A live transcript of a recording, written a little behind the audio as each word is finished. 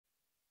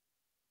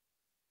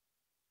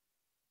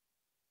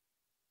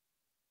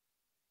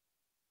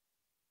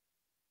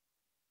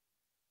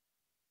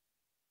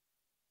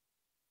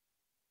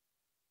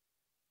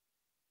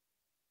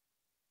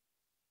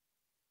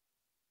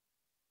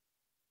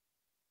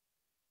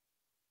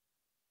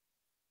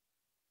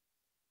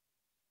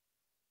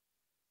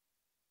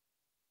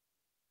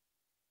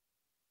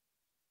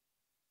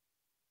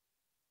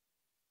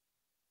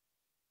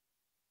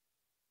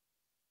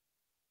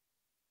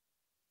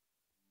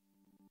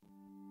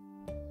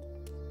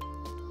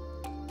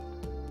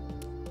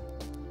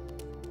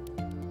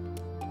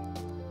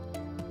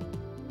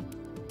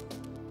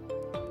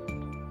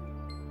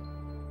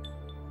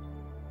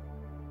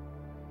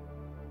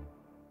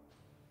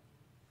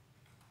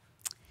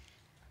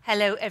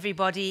Hello,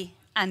 everybody,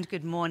 and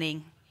good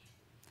morning.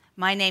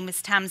 My name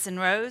is Tamsin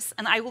Rose,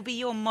 and I will be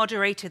your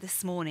moderator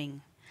this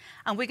morning.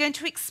 And we're going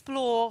to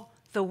explore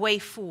the way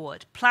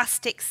forward,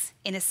 plastics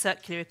in a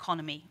circular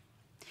economy.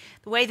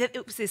 The way that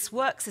this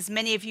works is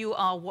many of you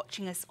are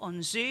watching us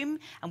on Zoom,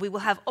 and we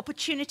will have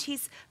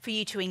opportunities for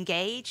you to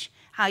engage.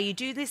 How you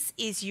do this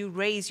is you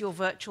raise your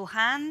virtual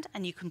hand,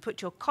 and you can put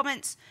your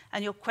comments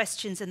and your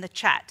questions in the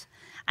chat.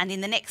 And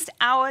in the next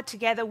hour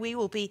together, we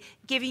will be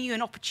giving you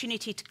an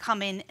opportunity to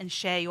come in and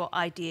share your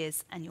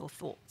ideas and your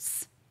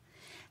thoughts.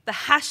 The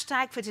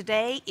hashtag for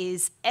today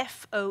is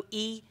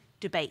FOE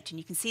debate, and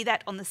you can see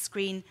that on the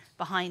screen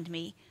behind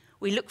me.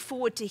 We look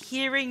forward to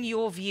hearing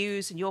your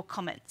views and your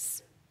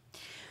comments.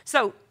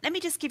 So let me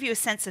just give you a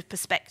sense of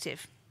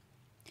perspective.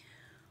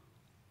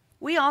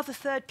 We are the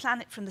third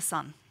planet from the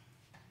sun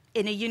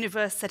in a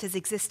universe that has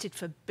existed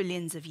for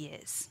billions of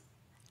years.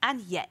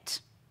 And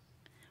yet,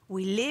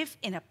 we live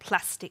in a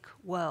plastic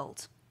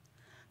world.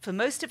 For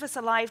most of us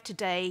alive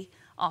today,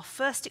 our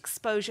first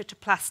exposure to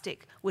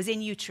plastic was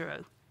in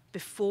utero,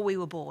 before we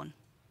were born.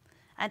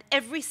 And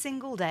every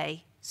single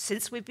day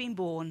since we've been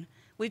born,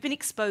 we've been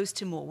exposed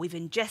to more. We've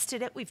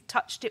ingested it, we've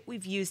touched it,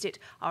 we've used it.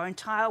 Our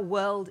entire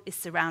world is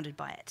surrounded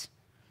by it.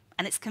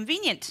 And it's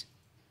convenient,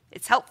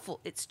 it's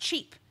helpful, it's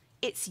cheap,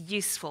 it's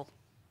useful.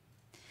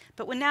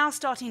 But we're now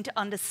starting to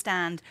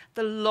understand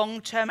the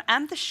long-term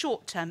and the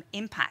short-term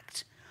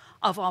impact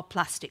of our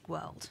plastic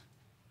world.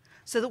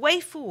 So the way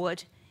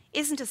forward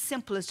isn't as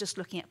simple as just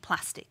looking at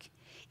plastic.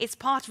 It's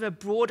part of a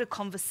broader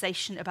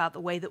conversation about the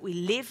way that we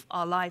live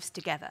our lives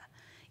together.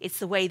 It's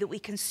the way that we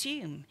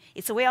consume.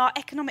 It's the way our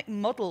economic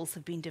models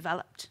have been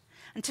developed.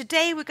 And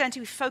today we're going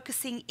to be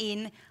focusing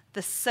in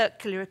the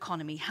circular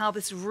economy, how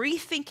this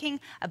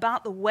rethinking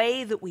about the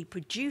way that we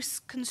produce,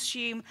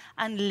 consume,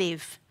 and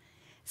live,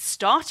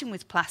 starting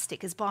with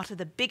plastic as part of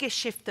the bigger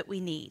shift that we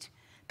need,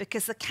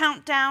 because the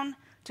countdown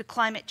to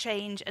climate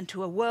change and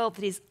to a world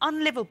that is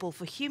unlivable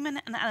for human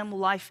and animal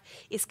life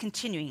is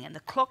continuing, and the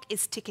clock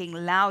is ticking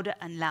louder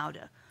and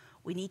louder.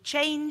 We need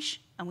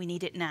change, and we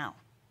need it now.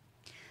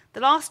 The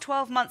last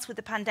 12 months with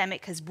the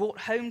pandemic has brought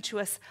home to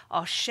us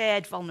our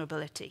shared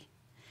vulnerability.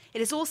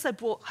 It has also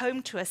brought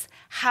home to us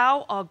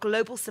how our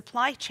global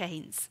supply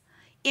chains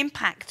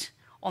impact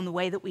on the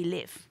way that we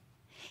live.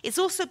 It's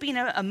also been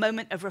a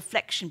moment of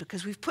reflection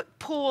because we've put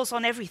pause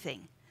on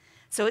everything.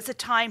 So it's a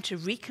time to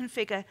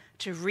reconfigure,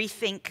 to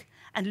rethink,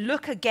 and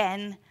look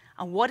again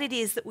at what it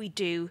is that we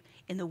do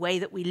in the way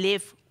that we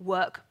live,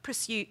 work,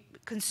 pursue,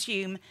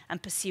 consume,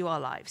 and pursue our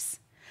lives.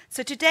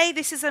 So today,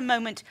 this is a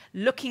moment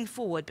looking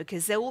forward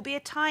because there will be a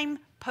time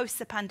post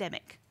the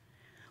pandemic.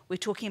 We're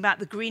talking about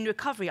the green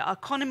recovery. Our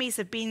economies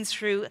have been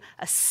through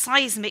a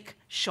seismic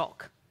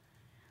shock.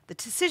 The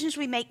decisions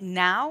we make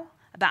now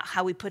about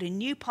how we put a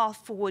new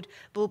path forward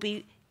will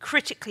be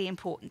critically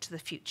important to the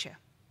future.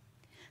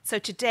 So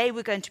today,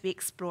 we're going to be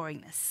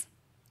exploring this.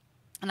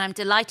 And I'm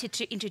delighted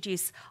to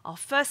introduce our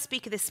first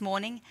speaker this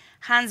morning,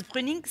 Hans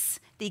Bruyninckx,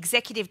 the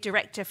Executive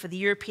Director for the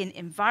European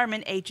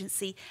Environment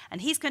Agency,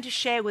 and he's going to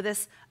share with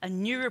us a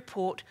new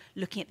report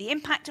looking at the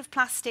impact of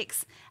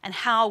plastics and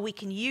how we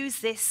can use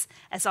this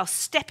as our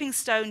stepping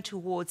stone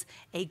towards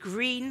a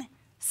green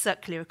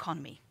circular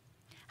economy.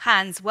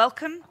 Hans,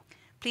 welcome.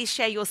 Please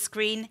share your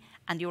screen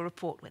and your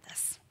report with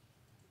us.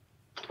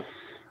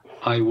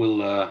 I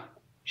will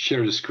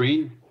share the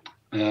screen.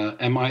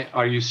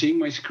 Are you seeing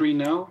my screen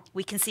now?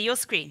 We can see your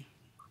screen.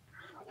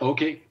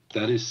 Okay,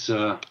 that is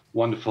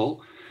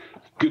wonderful.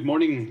 Good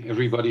morning,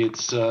 everybody.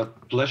 It's a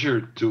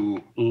pleasure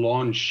to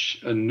launch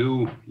a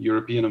new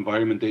European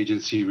Environment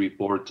Agency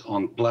report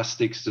on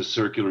plastics, the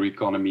circular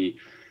economy,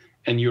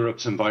 and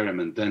Europe's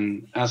environment.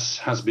 And as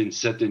has been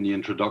said in the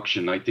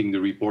introduction, I think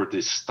the report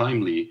is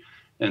timely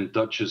and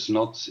touches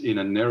not in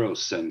a narrow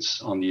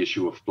sense on the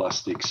issue of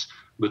plastics,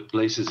 but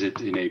places it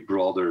in a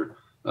broader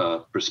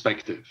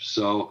perspective.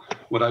 So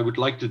what I would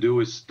like to do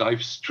is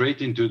dive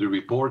straight into the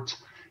report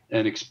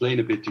and explain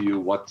a bit to you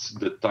what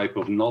the type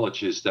of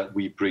knowledge is that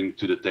we bring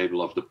to the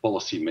table of the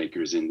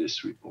policymakers in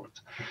this report.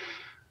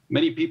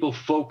 Many people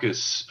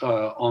focus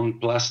on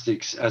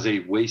plastics as a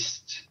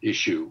waste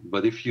issue,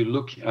 but if you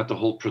look at the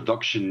whole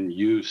production,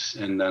 use,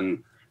 and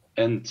then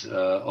end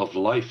of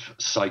life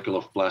cycle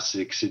of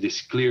plastics, it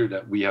is clear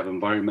that we have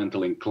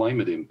environmental and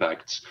climate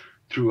impacts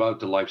throughout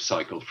the life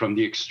cycle, from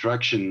the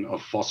extraction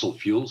of fossil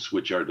fuels,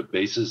 which are the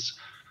basis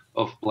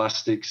of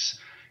plastics.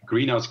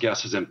 Greenhouse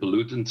gases and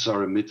pollutants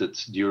are emitted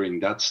during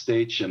that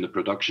stage and the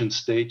production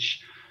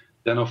stage.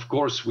 Then, of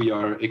course, we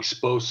are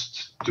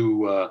exposed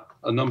to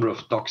a number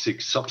of toxic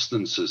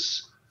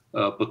substances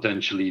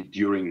potentially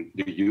during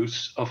the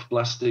use of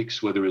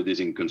plastics, whether it is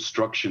in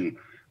construction,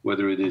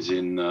 whether it is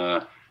in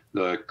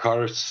the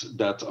cars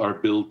that are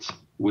built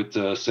with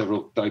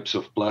several types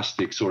of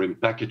plastics, or in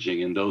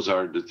packaging, and those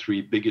are the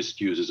three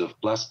biggest uses of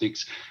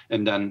plastics.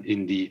 And then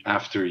in the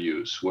after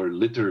use, where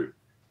litter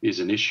is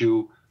an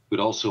issue, but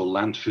also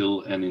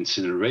landfill and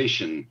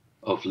incineration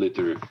of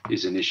litter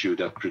is an issue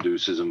that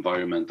produces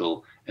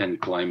environmental and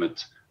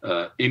climate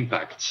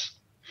impacts.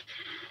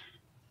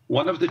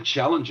 One of the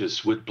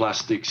challenges with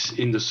plastics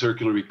in the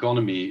circular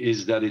economy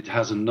is that it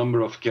has a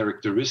number of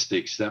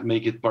characteristics that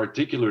make it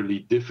particularly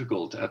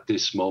difficult at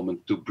this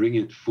moment to bring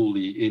it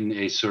fully in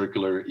a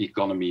circular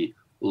economy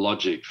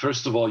logic.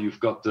 First of all,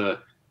 you've got the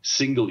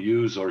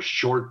single-use or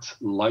short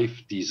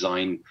life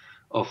design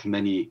of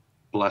many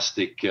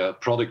plastic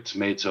products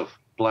made of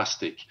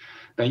plastic.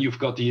 Then you've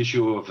got the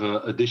issue of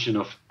addition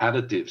of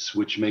additives,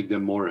 which make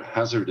them more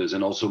hazardous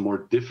and also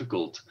more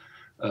difficult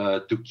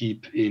to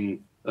keep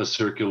in a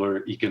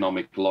circular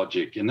economic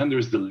logic. And then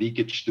there's the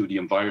leakage to the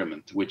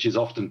environment, which is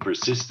often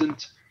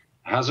persistent,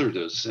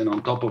 hazardous, and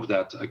on top of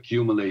that,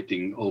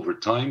 accumulating over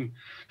time.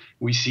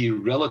 We see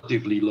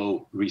relatively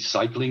low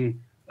recycling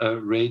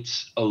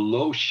rates, a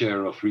low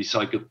share of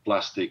recycled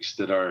plastics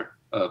that are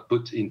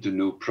put into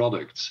new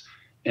products.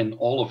 And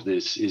all of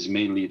this is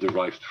mainly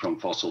derived from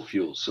fossil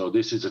fuels. So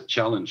this is a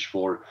challenge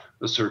for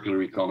a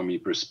circular economy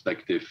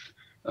perspective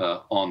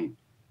on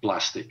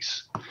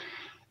plastics.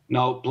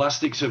 Now,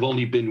 plastics have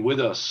only been with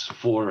us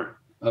for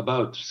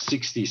about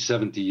 60,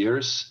 70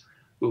 years,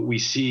 but we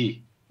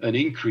see an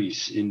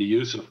increase in the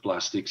use of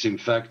plastics. In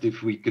fact,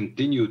 if we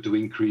continue to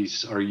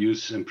increase our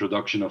use and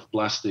production of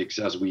plastics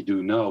as we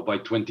do now, by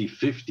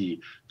 2050,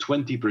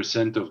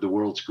 20% of the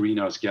world's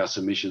greenhouse gas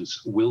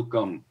emissions will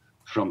come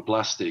from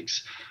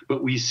plastics.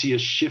 But we see a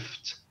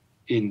shift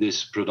in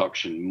this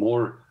production,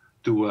 more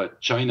to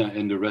China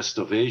and the rest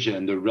of Asia,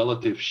 and the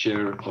relative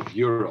share of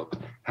Europe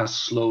has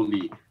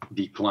slowly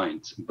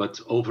declined. But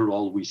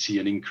overall, we see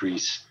an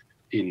increase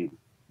in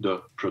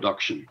the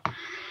production.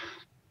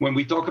 When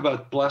we talk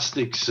about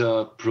plastics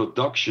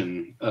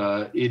production,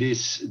 it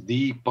is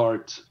the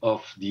part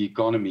of the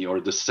economy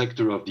or the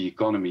sector of the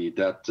economy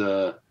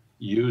that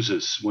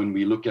uses, when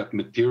we look at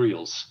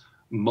materials,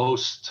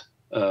 most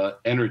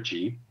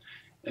energy,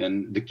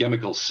 and the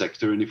chemical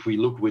sector. And if we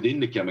look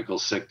within the chemical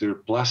sector,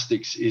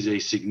 plastics is a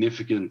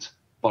significant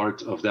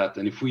part of that.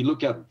 And if we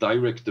look at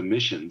direct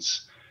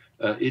emissions,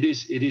 it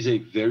is a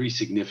very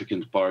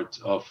significant part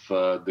of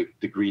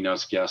the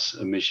greenhouse gas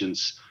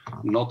emissions,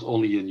 not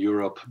only in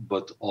Europe,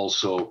 but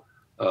also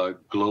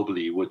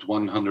globally, with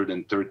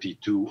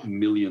 132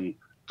 million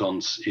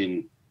tons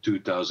in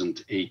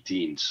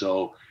 2018.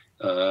 So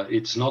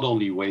it's not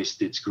only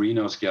waste, it's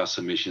greenhouse gas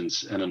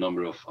emissions and a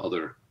number of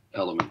other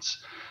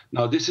elements.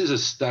 Now, this is a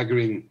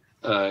staggering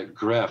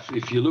graph.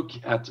 If you look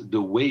at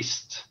the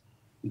waste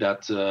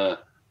that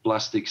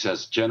plastics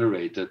has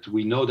generated,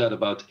 we know that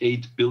about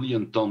 8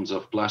 billion tons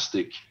of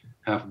plastic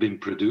have been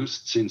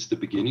produced since the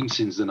beginning,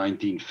 since the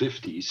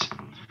 1950s.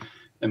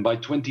 And by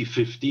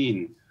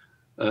 2015,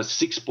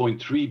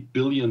 6.3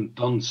 billion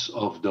tons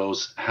of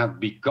those have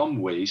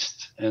become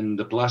waste, and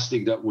the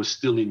plastic that was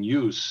still in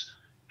use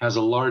has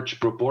a large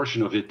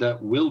proportion of it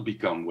that will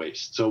become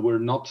waste. So we're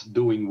not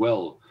doing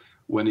well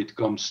when it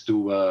comes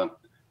to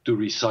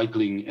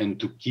recycling and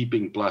to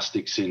keeping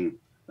plastics in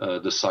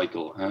the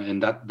cycle.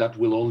 And that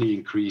will only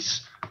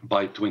increase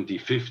by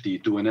 2050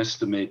 to an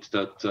estimate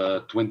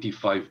that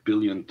 25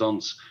 billion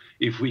tons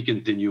if we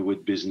continue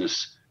with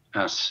business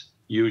as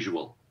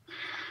usual.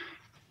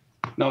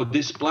 Now,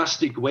 this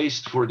plastic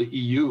waste for the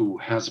EU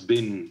has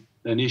been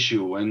an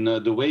issue, and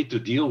the way to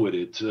deal with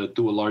it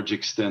to a large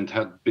extent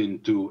had been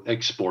to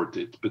export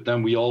it. But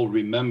then we all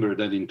remember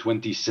that in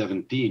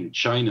 2017,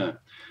 China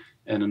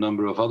and a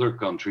number of other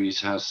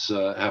countries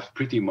have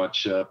pretty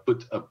much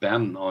put a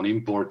ban on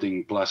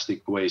importing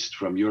plastic waste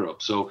from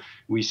Europe. So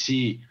we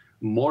see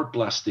more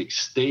plastic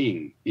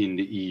staying in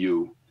the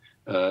EU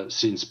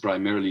since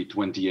primarily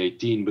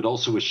 2018, but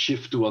also a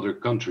shift to other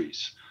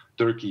countries.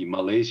 Turkey,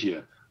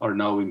 Malaysia are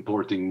now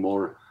importing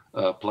more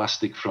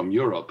plastic from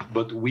Europe,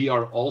 but we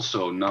are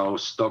also now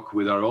stuck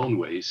with our own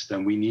waste,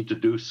 and we need to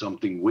do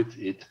something with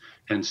it,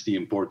 hence the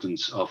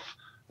importance of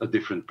a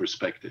different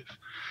perspective.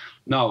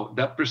 Now,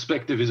 that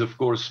perspective is, of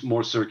course,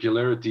 more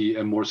circularity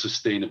and more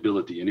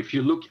sustainability. And if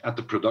you look at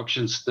the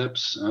production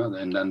steps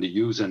and then the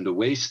use and the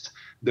waste,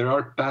 there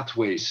are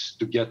pathways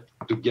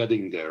to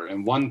getting there.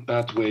 And one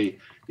pathway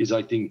is,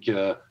 I think,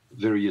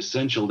 very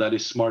essential. That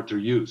is smarter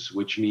use,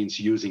 which means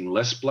using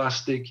less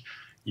plastic,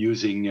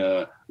 using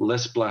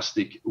less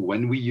plastic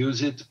when we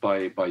use it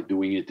by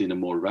doing it in a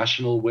more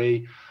rational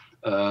way,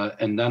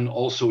 and then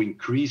also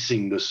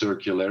increasing the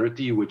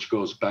circularity, which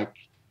goes back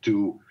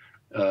to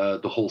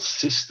the whole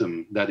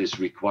system that is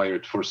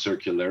required for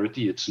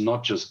circularity. It's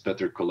not just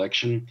better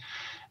collection,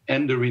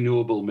 and the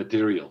renewable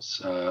materials,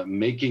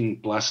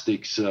 making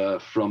plastics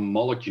from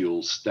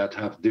molecules that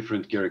have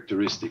different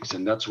characteristics.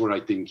 And that's where I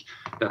think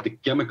that the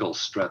chemical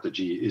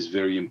strategy is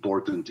very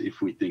important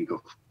if we think of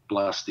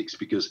plastics,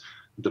 because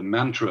the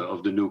mantra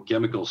of the new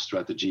chemical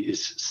strategy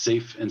is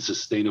safe and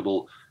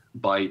sustainable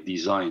by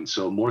design.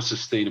 So more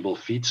sustainable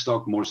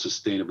feedstock, more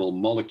sustainable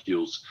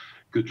molecules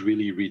could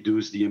really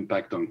reduce the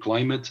impact on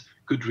climate,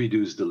 could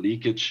reduce the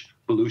leakage,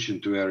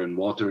 pollution to air and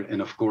water,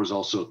 and of course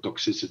also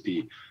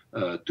toxicity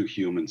to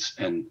humans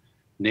and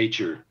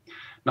nature.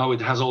 Now,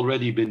 it has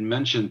already been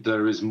mentioned,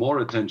 there is more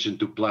attention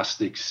to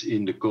plastics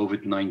in the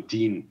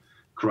COVID-19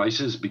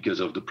 crisis because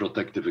of the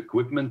protective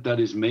equipment that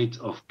is made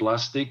of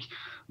plastic,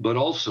 but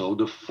also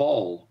the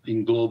fall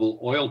in global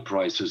oil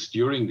prices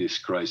during this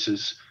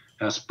crisis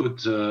has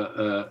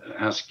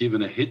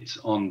given a hit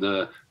on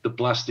the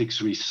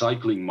plastics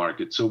recycling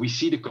market. So we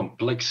see the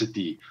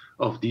complexity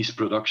of these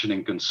production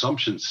and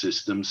consumption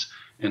systems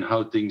and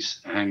how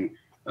things hang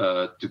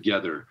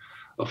together.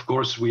 Of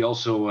course, we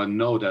also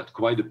know that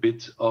quite a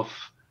bit of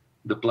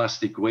the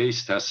plastic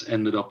waste has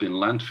ended up in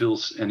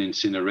landfills and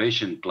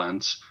incineration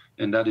plants,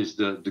 and that is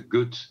the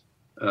good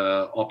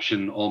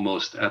option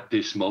almost at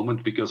this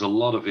moment, because a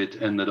lot of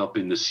it ended up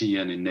in the sea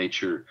and in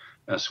nature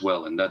as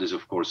well, and that is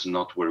of course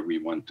not where we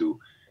want to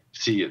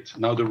see it.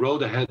 Now, the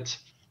road ahead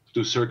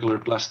to circular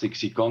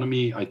plastics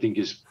economy, I think,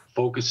 is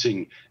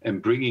focusing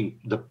and bringing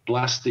the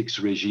plastics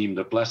regime,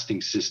 the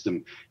plastic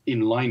system,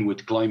 in line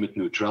with climate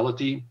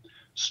neutrality,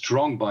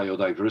 strong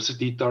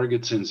biodiversity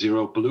targets, and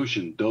zero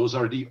pollution. Those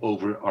are the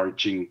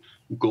overarching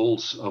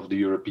goals of the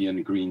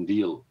European Green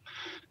Deal.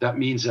 That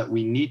means that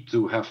we need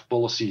to have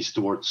policies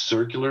towards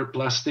circular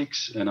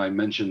plastics, and I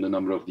mentioned a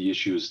number of the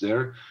issues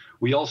there.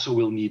 We also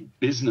will need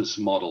business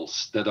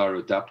models that are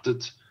adapted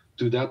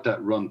to that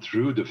run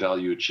through the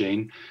value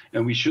chain.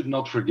 And we should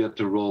not forget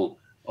the role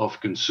of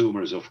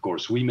consumers, of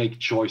course. We make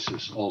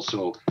choices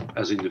also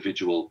as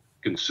individual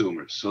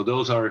consumers. So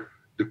those are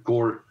the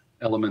core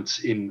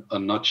elements in a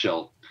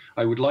nutshell.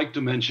 I would like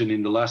to mention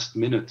in the last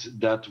minute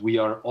that we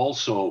are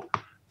also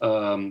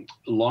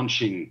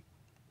launching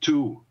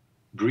 2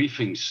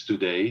 briefings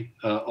today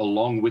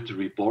along with the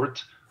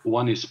report.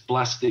 One is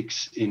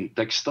plastics in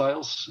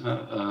textiles.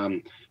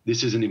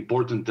 This is an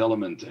important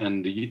element,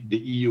 and the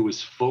EU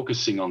is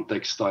focusing on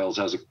textiles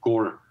as a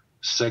core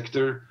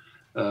sector,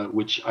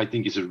 which I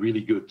think is a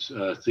really good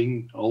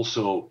thing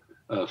also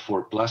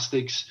for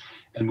plastics.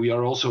 And we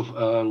are also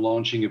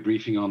launching a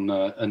briefing on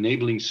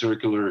enabling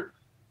circular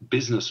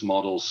business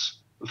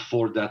models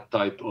for that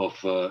type of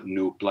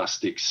new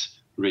plastics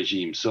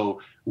regime.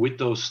 So with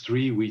those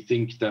 3, we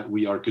think that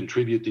we are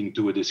contributing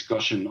to a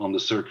discussion on the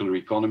circular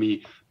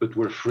economy, but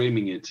we're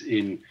framing it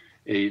in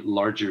a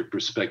larger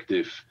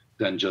perspective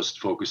than just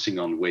focusing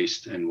on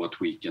waste and what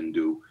we can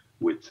do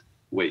with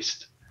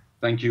waste.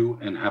 Thank you,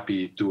 and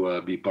happy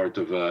to be part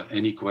of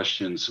any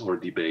questions or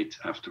debate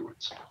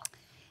afterwards.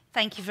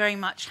 Thank you very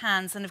much,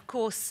 Hans. And of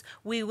course,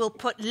 we will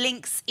put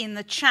links in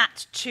the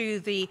chat to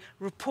the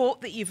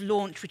report that you've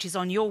launched, which is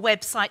on your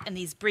website, and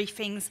these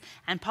briefings.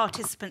 And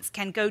participants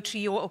can go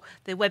to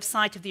the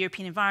website of the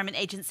European Environment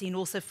Agency and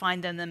also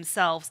find them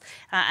themselves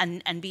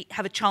and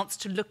have a chance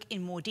to look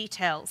in more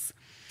details.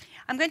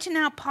 I'm going to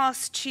now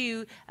pass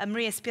to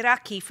Maria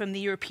Spyraki from the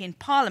European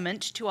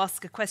Parliament to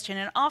ask a question.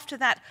 And after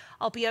that,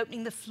 I'll be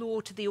opening the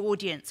floor to the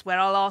audience, where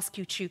I'll ask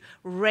you to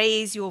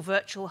raise your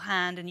virtual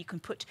hand and you can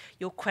put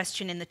your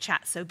question in the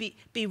chat. So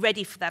be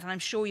ready for that. And I'm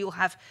sure you'll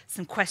have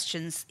some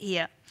questions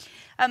here.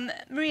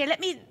 Maria, let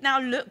me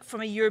now look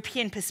from a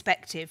European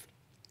perspective.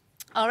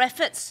 Our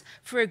efforts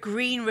for a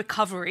green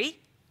recovery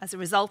as a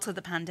result of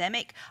the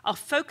pandemic are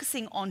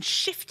focusing on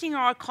shifting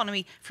our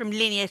economy from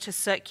linear to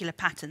circular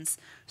patterns.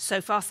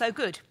 So far, so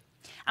good.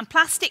 And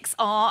plastics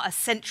are a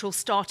central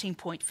starting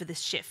point for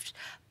this shift.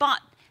 But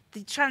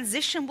the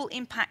transition will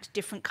impact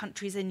different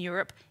countries in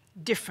Europe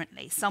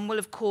differently. Some will,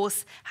 of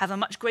course, have a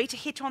much greater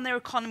hit on their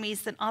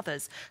economies than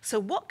others. So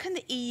what can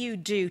the EU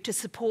do to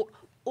support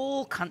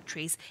all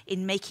countries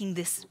in making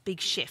this big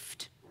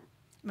shift?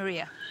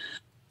 Maria.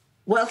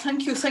 Well,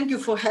 thank you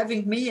for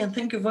having me, and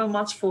thank you very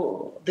much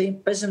for the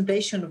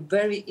presentation of a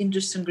very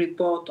interesting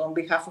report on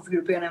behalf of the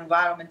European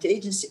Environment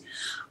Agency.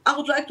 I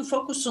would like to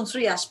focus on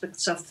 3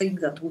 aspects I think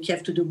that we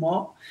have to do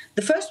more.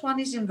 The first one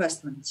is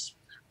investments.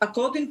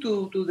 According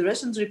to the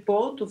recent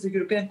report of the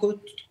European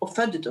Court of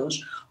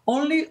Auditors,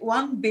 only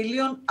 1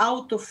 billion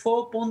out of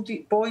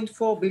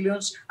 4.4 billion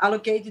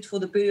allocated for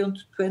the period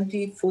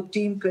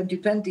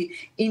 2014-2020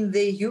 in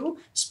the EU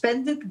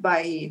spent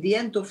by the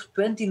end of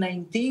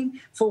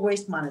 2019 for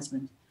waste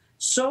management.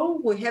 So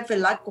we have a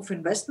lack of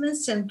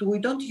investments, and we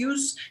don't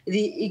use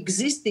the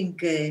existing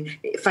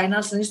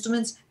financial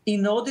instruments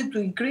in order to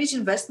increase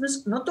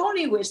investments, not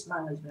only in waste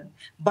management,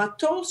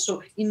 but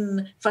also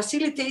in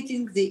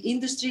facilitating the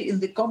industry and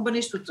the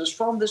companies to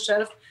transform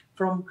themselves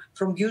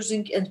from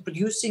using and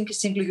producing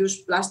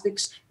single-use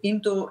plastics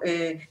into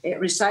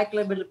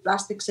recyclable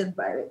plastics and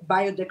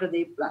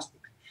biodegradable plastics.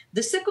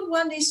 The second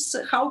one is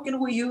how can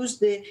we use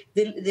the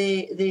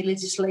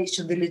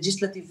legislation, the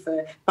legislative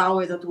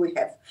power that we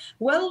have?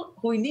 Well,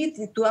 we need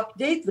to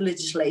update the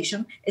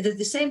legislation, and at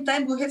the same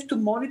time we have to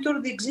monitor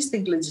the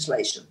existing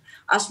legislation.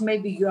 As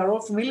maybe you are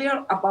all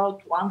familiar,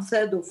 about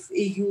 1/3 of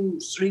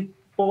EU's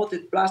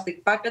reported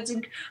plastic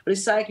packaging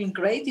recycling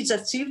rate is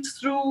achieved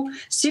through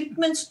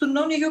shipments to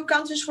non-EU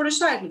countries for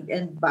recycling.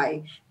 And by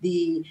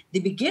the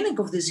beginning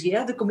of this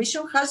year, the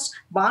Commission has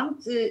banned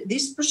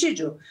this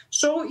procedure.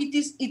 So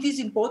it is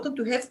important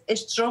to have a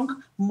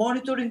strong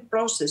monitoring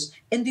process.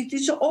 And it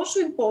is also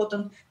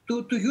important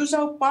to use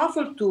our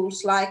powerful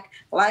tools like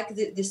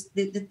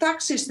the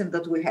tax system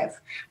that we have.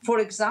 For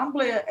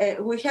example,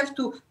 we have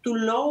to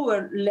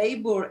lower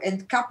labor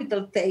and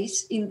capital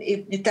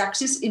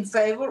taxes in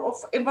favor of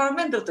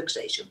environmental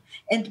taxation.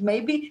 And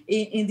maybe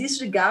in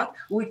this regard,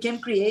 we can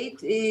create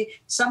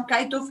some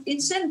kind of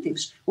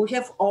incentives. We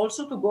have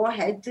also to go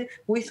ahead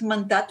with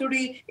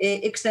mandatory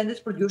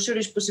extended producer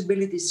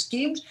responsibility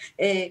schemes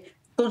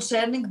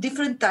concerning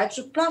different types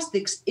of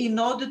plastics in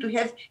order to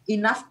have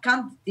enough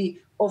quantity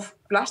of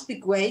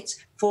plastic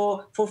waste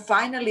for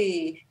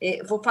finally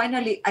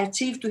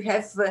achieve to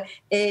have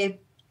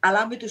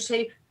allow me to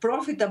say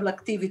profitable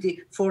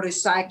activity for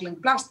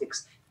recycling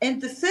plastics.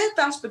 And the third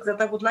aspect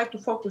that I would like to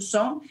focus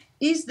on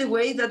is the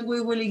way that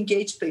we will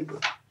engage people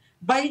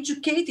by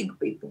educating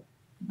people,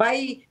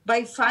 by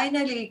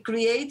finally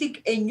creating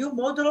a new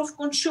model of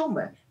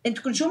consumer.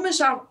 And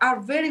consumers are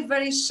very,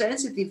 very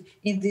sensitive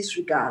in this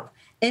regard.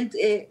 And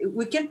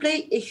we can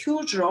play a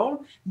huge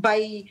role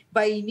by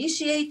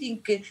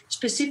initiating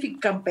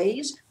specific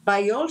campaigns,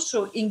 by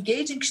also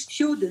engaging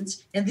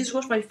students. And this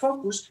was my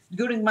focus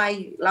during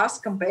my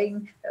last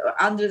campaign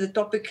under the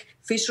topic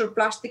Fish or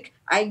Plastic.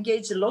 I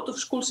engaged a lot of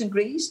schools in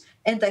Greece,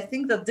 and I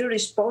think that the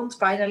response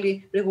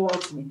finally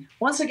rewards me.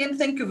 Once again,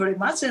 thank you very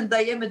much, and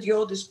I am at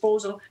your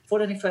disposal for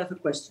any further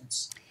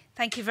questions.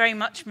 Thank you very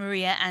much,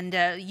 Maria, and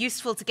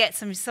useful to get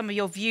some of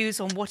your views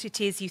on what it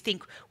is you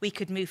think we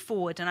could move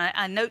forward. And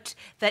I note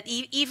that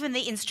even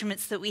the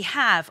instruments that we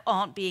have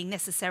aren't being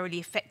necessarily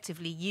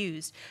effectively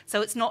used.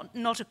 So it's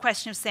not a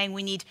question of saying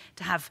we need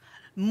to have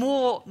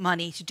more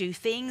money to do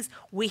things.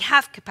 We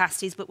have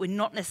capacities, but we're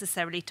not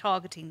necessarily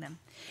targeting them.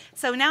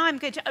 So now I'm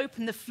going to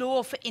open the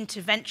floor for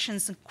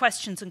interventions and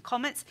questions and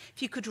comments.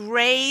 If you could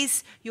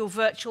raise your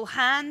virtual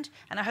hand,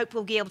 and I hope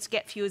we'll be able to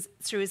get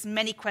through as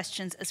many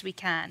questions as we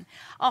can.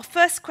 Our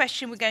first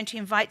question, we're going to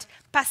invite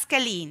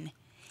Pascaline.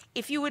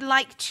 If you would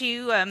like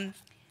to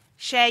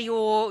share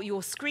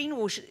your screen,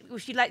 or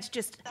if you'd like to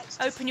just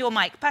open your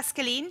mic.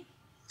 Pascaline?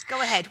 Go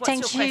ahead.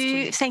 What's your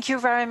question? Thank you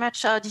very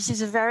much. This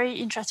is a very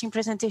interesting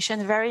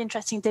presentation, very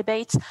interesting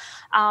debate.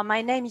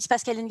 My name is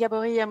Pascaline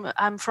Gaborit.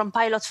 I'm from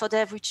Pilots for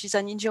Dev, which is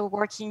an NGO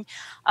working,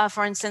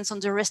 for instance, on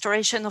the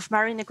restoration of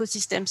marine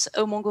ecosystems,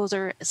 among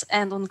others,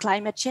 and on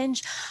climate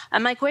change.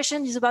 And my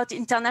question is about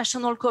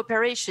international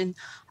cooperation.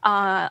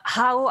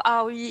 How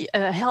are we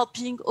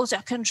helping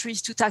other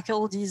countries to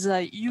tackle this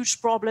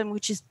huge problem,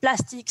 which is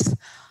plastics?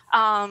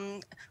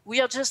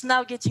 We are just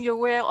now getting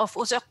aware of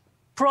other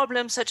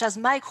problems such as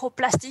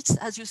microplastics,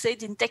 as you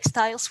said, in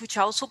textiles, which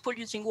are also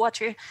polluting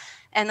water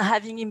and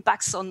having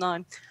impacts on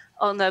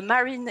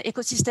marine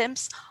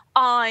ecosystems.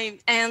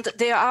 And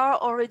there are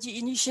already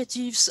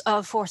initiatives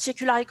for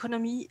circular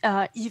economy,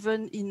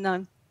 even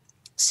in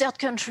third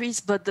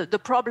countries, but the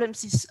problem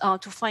is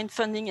to find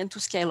funding and to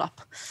scale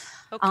up.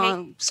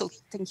 Okay. So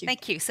thank you.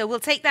 Thank you. So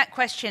we'll take that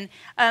question.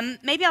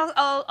 Maybe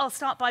I'll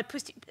start by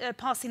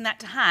passing that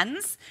to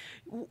Hans.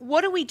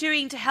 What are we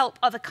doing to help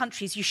other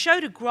countries? You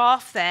showed a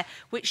graph there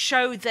which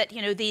showed that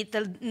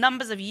the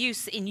numbers of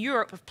use in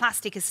Europe of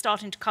plastic is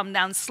starting to come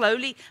down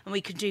slowly, and we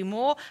could do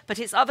more. But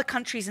it's other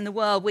countries in the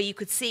world where you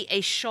could see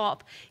a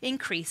sharp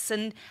increase,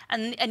 and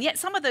yet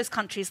some of those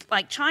countries,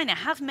 like China,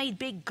 have made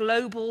big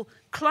global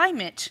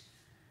climate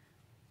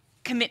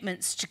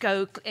commitments to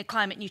go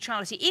climate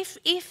neutrality.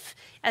 If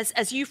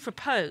as you've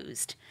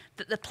proposed,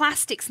 that the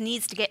plastics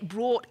needs to get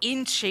brought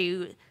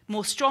into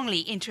more strongly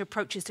into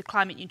approaches to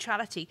climate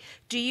neutrality,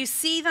 do you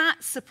see that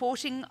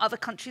supporting other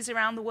countries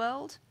around the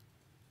world?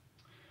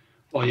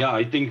 Well, yeah,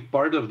 I think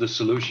part of the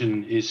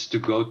solution is to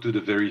go to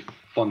the very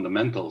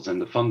fundamentals,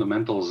 and the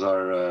fundamentals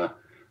are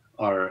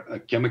a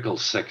chemical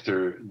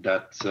sector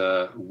that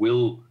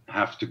will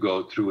have to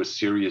go through a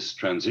serious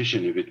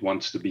transition if it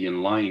wants to be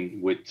in line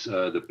with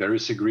the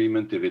Paris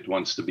Agreement, if it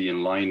wants to be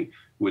in line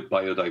with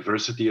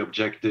biodiversity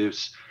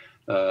objectives,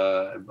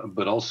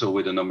 but also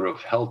with a number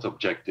of health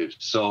objectives.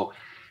 So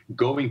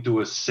going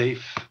to a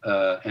safe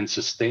and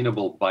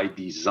sustainable by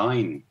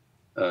design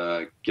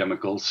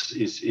chemicals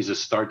is a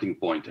starting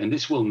point. And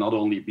this will not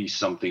only be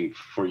something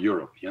for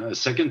Europe. Yeah? A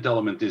second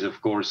element is, of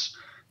course,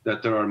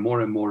 that there are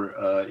more and more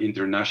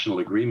international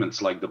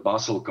agreements like the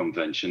Basel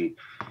Convention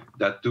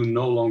that do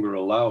no longer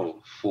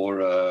allow for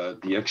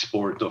the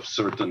export of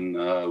certain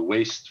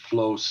waste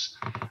flows.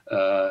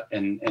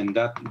 And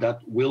that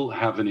will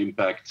have an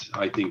impact,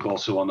 I think,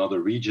 also on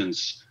other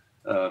regions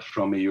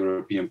from a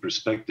European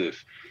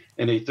perspective.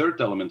 And a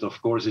third element,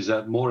 of course, is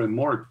that more and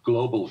more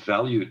global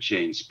value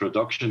chains,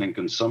 production and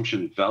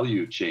consumption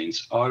value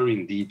chains are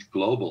indeed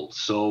global.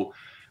 So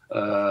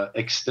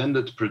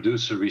extended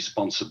producer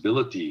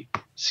responsibility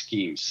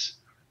schemes,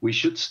 we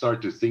should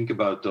start to think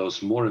about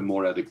those more and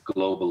more at a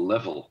global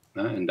level.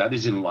 And that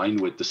is in line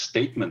with the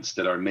statements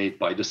that are made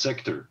by the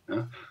sector.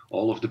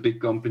 All of the big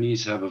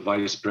companies have a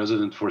vice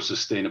president for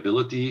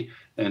sustainability,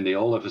 and they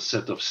all have a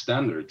set of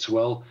standards.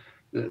 Well,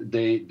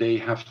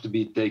 they have to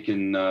be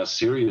taken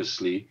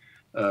seriously,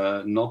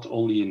 not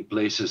only in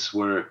places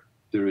where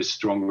there is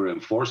stronger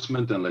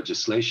enforcement and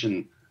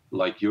legislation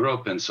like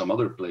Europe and some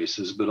other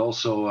places, but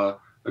also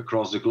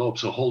across the globe.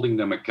 So holding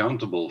them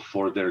accountable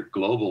for their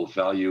global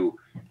value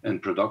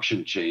and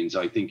production chains,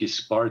 I think,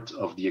 is part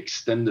of the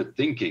extended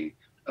thinking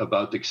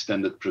about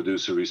extended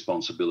producer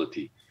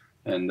responsibility.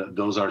 And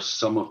those are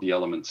some of the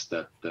elements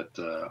that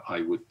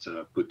I would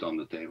put on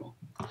the table.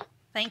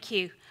 Thank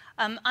you.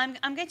 I'm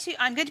going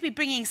to be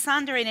bringing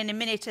Sander in a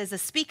minute as a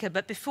speaker,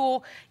 but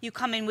before you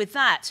come in with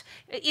that,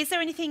 is there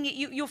anything,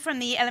 you're from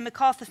the Ellen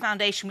MacArthur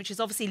Foundation, which is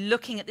obviously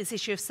looking at this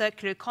issue of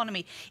circular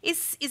economy.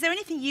 Is there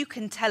anything you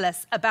can tell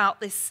us about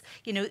this,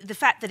 you know, the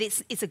fact that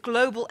it's a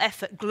global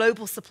effort,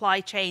 global supply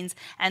chains,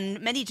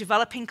 and many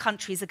developing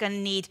countries are going to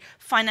need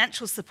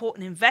financial support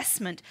and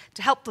investment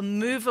to help them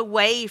move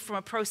away from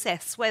a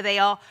process where they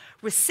are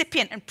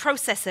recipient and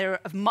processor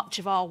of much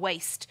of our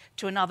waste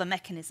to another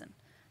mechanism?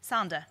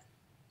 Sander?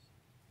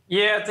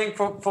 Yeah, I think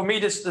for me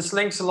this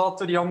links a lot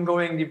to the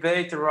ongoing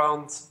debate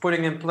around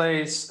putting in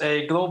place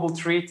a global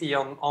treaty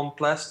on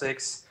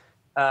plastics.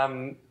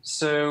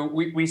 So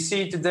we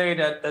see today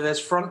that there's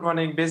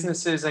front-running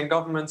businesses and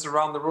governments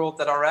around the world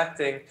that are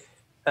acting.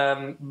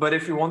 But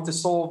if we want to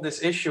solve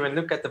this issue and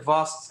look at the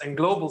vast and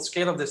global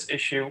scale of this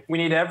issue, we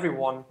need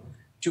everyone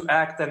to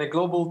act. And a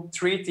global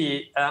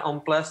treaty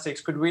on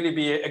plastics could really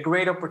be a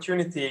great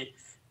opportunity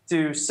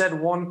to set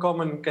one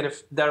common kind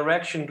of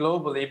direction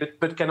globally,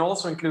 but can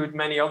also include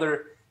many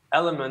other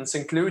elements,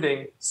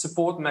 including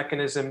support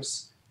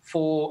mechanisms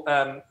for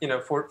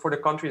for the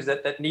countries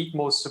that need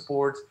most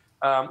support,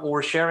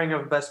 or sharing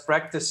of best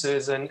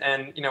practices, and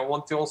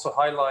want to also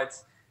highlight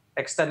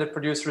extended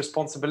producer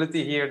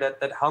responsibility here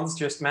that Hans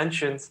just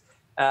mentioned.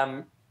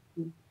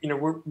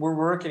 We're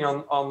working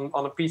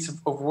on a piece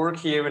of work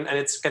here, and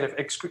it's kind of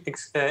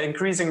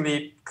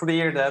increasingly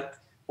clear that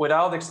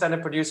without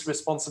extended producer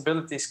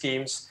responsibility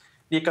schemes,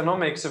 the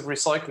economics of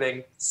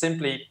recycling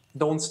simply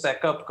don't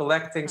stack up.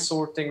 Collecting,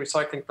 sorting,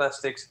 recycling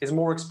plastics is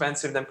more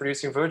expensive than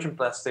producing virgin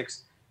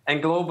plastics.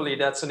 And globally,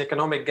 that's an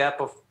economic gap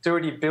of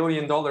 $30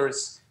 billion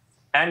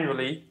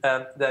annually,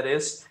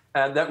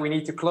 that we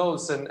need to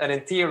close. And in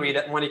theory,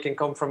 that money can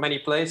come from many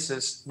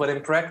places. But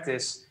in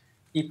practice,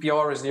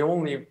 EPR is the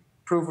only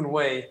proven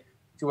way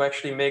to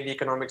actually make the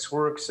economics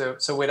work.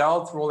 So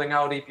without rolling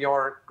out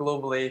EPR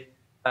globally,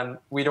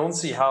 we don't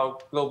see how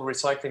global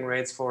recycling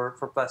rates for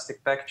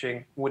plastic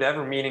packaging would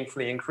ever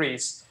meaningfully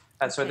increase.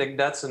 And so I think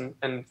that's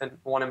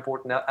one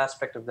important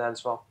aspect of that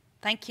as well.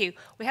 Thank you.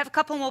 We have a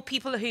couple more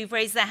people who've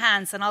raised their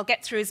hands, and I'll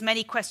get through as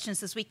many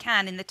questions as we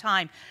can in the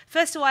time.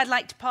 First of all, I'd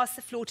like to pass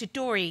the floor to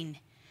Doreen.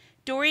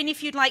 Doreen,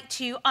 if you'd like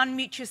to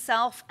unmute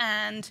yourself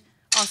and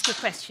ask a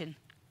question.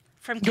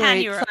 From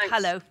Can Europe,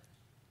 hello.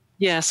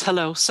 Yes,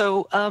 hello.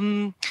 So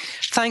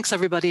thanks,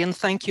 everybody, and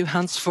thank you,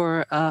 Hans,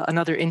 for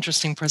another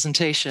interesting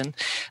presentation.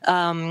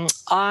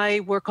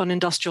 I work on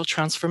industrial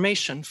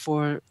transformation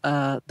for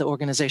the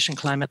organization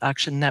Climate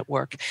Action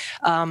Network,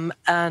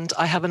 and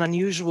I have an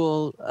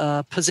unusual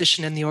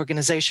position in the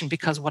organization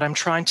because what I'm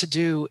trying to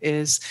do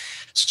is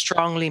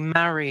strongly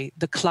marry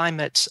the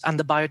climate and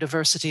the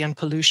biodiversity and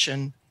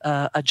pollution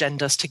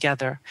agendas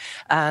together.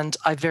 And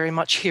I very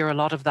much hear a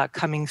lot of that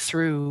coming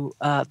through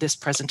this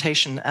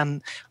presentation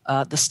and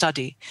the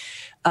study.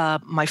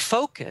 My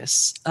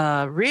focus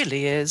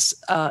really is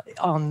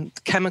on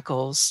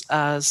chemicals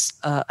as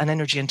an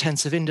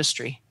energy-intensive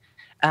industry.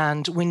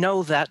 And we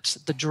know that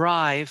the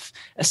drive,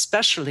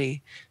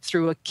 especially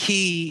through a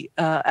key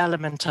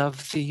element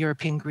of the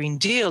European Green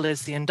Deal,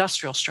 is the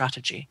industrial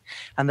strategy.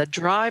 And the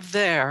drive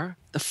there,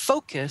 the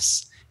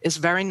focus is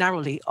very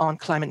narrowly on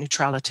climate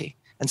neutrality.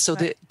 And so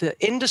the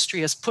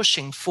industry is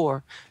pushing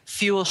for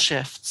fuel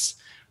shifts,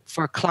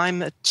 for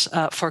climate,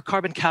 for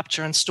carbon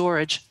capture and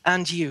storage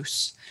and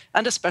use,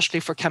 and especially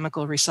for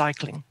chemical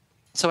recycling.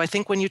 So I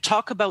think when you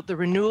talk about the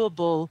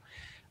renewable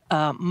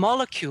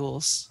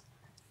molecules,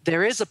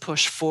 there is a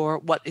push for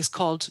what is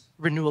called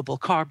renewable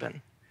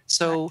carbon.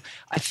 So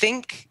I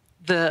think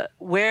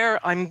where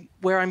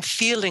I'm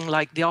feeling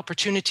like the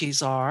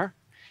opportunities are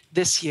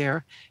this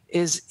year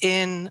is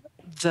in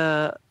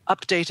the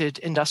updated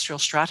industrial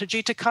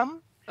strategy to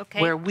come.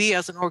 Okay. Where we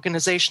as an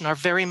organization are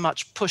very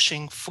much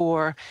pushing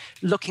for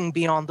looking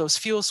beyond those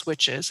fuel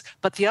switches.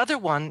 But the other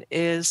one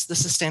is the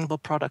Sustainable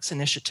Products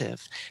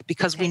Initiative,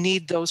 because we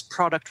need those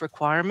product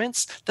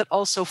requirements that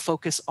also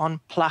focus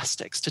on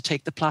plastics to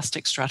take the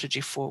plastic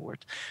strategy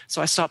forward.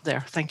 So I stop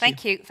there. Thank you.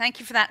 Thank you. Thank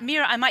you for that.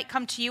 Mira, I might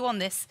come to you on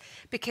this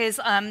because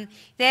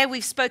there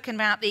we've spoken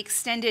about the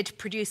extended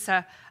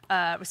producer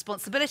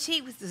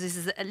responsibility. This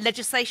is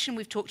legislation.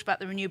 We've talked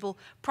about the Renewable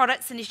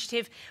Products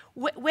Initiative.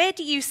 Where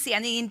do you see,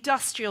 and the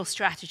industrial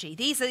strategy,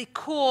 these are the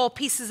core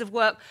pieces of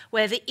work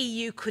where the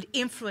EU could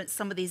influence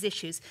some of these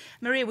issues.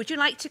 Maria, would you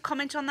like to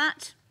comment on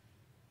that?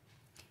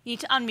 You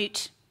need to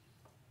unmute.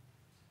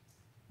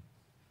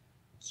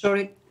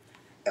 Sorry.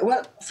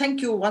 Well,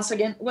 thank you once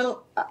again.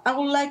 Well, I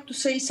would like to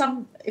say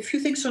a few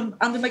things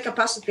under my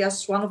capacity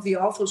as one of the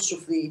authors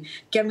of the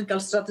Chemical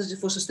Strategy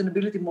for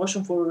Sustainability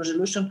motion for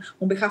resolution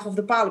on behalf of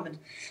the Parliament.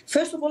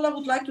 First of all, I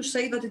would like to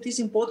say that it is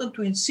important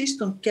to insist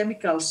on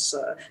chemicals,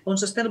 on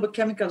sustainable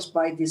chemicals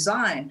by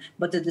design,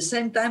 but at the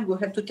same time, we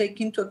have to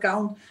take into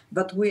account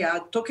that we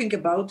are talking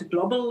about the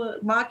global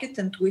market,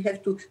 and we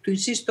have to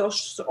insist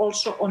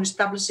also on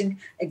establishing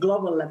a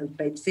global level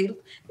playing field,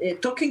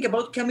 talking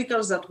about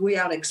chemicals that we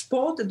are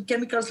exporting and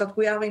chemicals that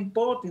we are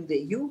importing in the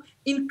EU,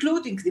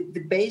 including the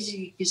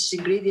basic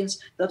ingredients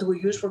that we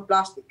use for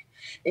plastic.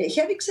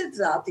 Having said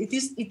that,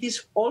 it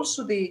is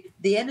also the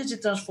energy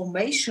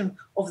transformation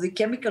of the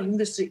chemical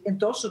industry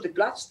and also the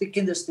plastic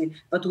industry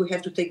that we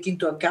have to take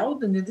into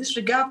account. And in this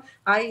regard,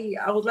 I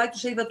would like to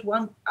say that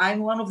I'm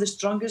one of the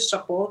strongest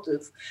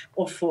supporters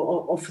of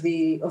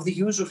the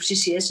use of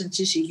CCS and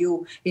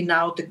CCU in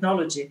our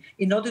technology,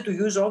 in order to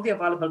use all the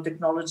available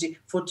technology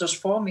for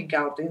transforming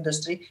our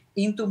industry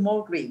into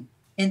more green,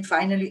 and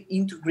finally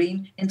into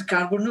green and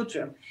carbon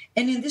neutral.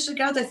 And in this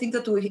regard, I think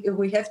that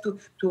we have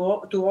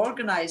to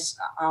organize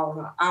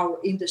our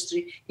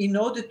industry in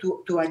order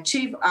to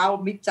achieve our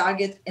mid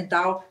target and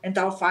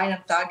our final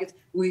target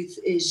with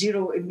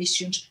zero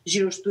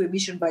CO2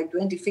 emission by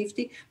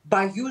 2050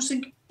 by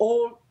using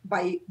all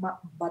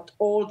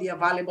the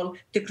available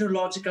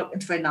technological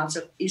and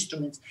financial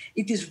instruments.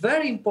 It is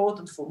very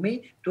important for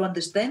me to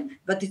understand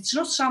that it's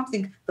not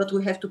something that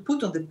we have to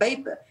put on the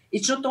paper.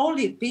 It's not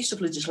only a piece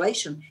of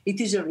legislation. It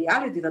is a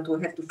reality that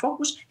we have to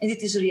focus, and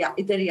it is a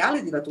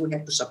reality that we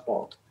have to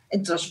support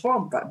and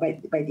transform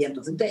by the end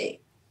of the day.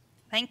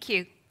 Thank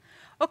you.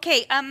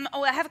 Okay,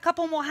 I have a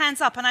couple more hands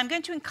up, and I'm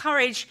going to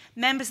encourage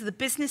members of the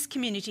business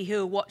community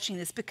who are watching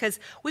this, because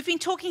we've been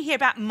talking here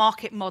about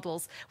market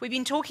models. We've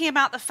been talking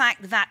about the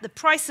fact that the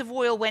price of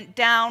oil went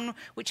down,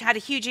 which had a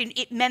huge,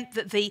 it meant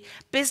that the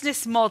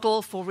business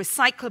model for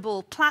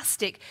recyclable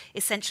plastic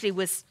essentially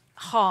was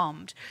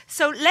harmed.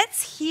 So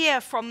let's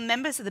hear from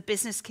members of the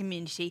business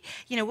community,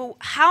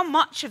 how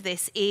much of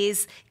this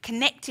is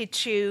connected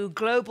to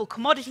global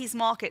commodities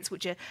markets,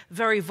 which are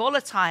very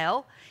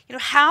volatile.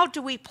 How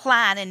do we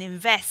plan and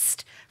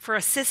invest for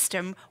a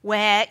system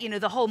where,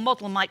 the whole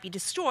model might be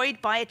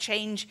destroyed by a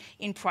change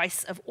in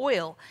price of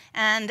oil?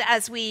 And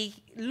as we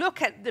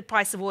look at the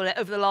price of oil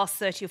over the last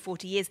 30 or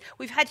 40 years,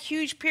 we've had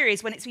huge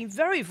periods when it's been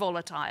very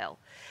volatile.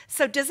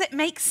 So does it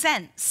make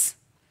sense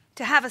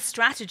to have a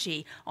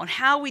strategy on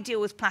how we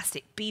deal with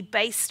plastic be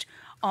based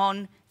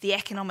on the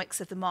economics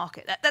of the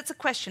market? That's a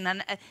question.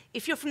 And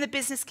if you're from the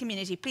business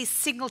community, please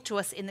signal to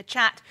us in the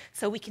chat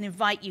so we can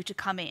invite you to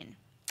come in.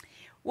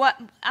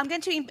 I'm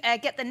going to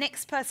get the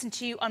next person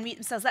to unmute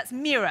themselves. That's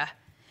Mira.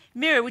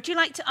 Mira, would you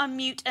like to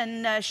unmute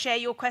and share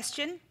your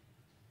question?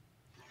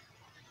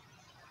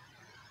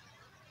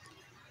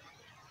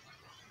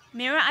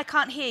 Mira, I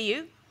can't hear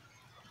you.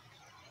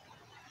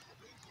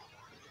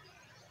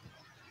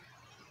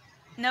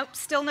 Nope,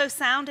 still no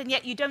sound, and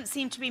yet you don't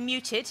seem to be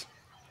muted.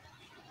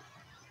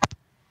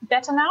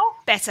 Better now?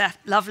 Better,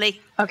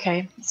 lovely.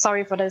 Okay,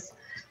 sorry for this.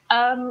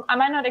 I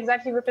might not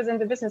exactly represent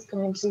the business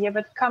community here,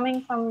 but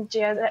coming from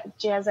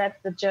GIZ,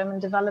 the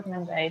German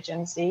Development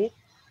Agency,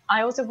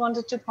 I also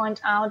wanted to point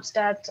out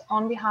that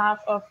on behalf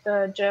of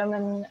the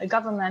German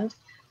government,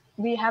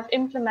 we have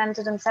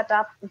implemented and set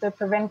up the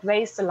Prevent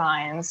Waste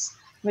Alliance,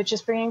 which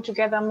is bringing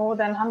together more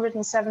than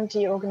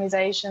 170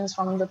 organizations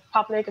from the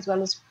public as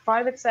well as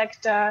private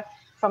sector,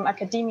 from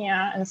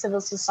academia and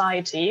civil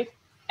society.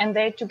 And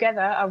they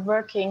together are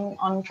working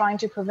on trying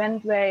to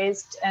prevent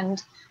waste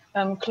and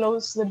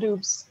close the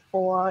loops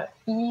for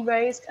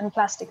e-waste and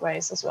plastic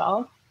waste as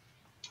well.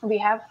 We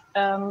have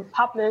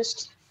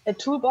published a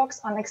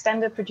toolbox on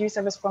extended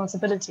producer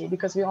responsibility,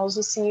 because we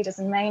also see it as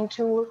a main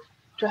tool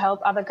to help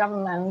other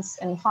governments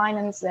and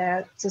finance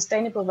their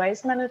sustainable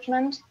waste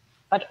management.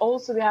 But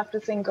also we have to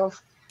think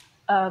of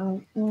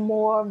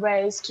more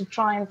ways to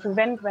try and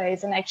prevent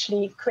waste and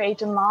actually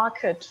create a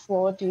market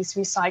for these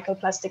recycled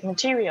plastic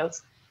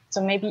materials.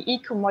 So maybe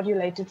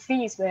eco-modulated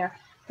fees where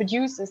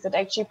producers that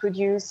actually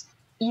produce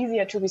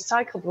easier to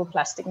recyclable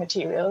plastic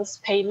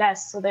materials pay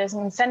less. So there's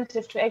an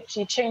incentive to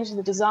actually change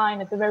the design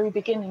at the very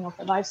beginning of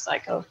the life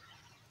cycle.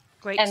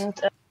 Great. And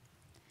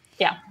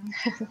yeah,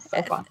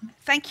 so far.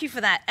 Thank you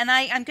for that. And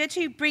I'm going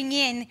to bring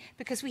in,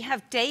 because we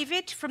have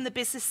David from the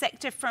business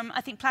sector from, I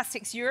think,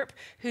 PlasticsEurope,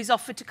 who's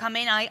offered to come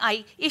in.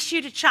 I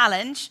issued a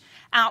challenge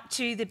out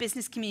to the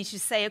business community to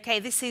say, okay,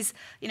 this is,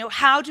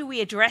 how do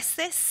we address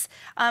this?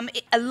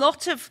 A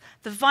lot of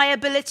the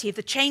viability of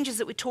the changes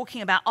that we're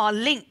talking about are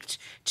linked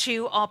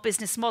to our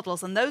business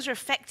models, and those are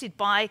affected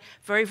by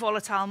very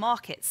volatile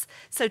markets.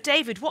 So,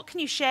 David, what can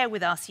you share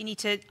with us? You need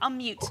to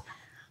unmute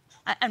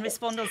and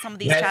respond on some of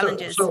these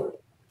challenges.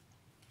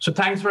 So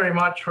thanks very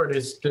much for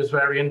this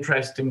very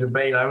interesting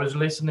debate. I was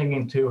listening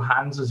into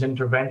Hans's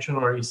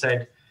intervention where he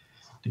said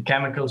the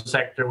chemical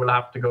sector will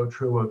have to go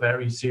through a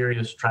very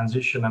serious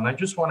transition. And I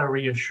just want to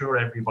reassure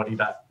everybody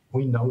that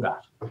we know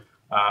that.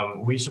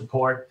 We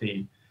support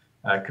the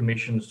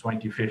Commission's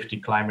 2050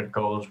 climate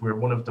goals, we're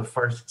one of the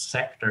first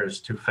sectors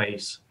to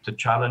face the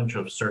challenge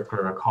of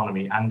circular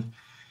economy. And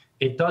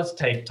it does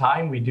take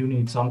time. We do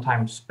need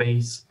sometimes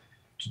space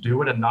to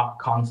do it and not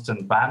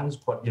constant bans.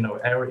 But, you know,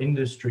 our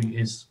industry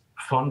is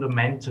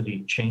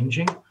fundamentally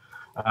changing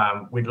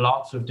with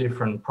lots of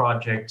different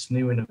projects,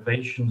 new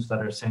innovations that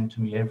are sent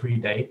to me every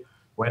day,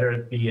 whether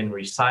it be in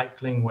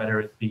recycling, whether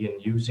it be in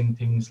using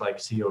things like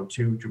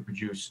CO2 to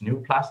produce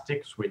new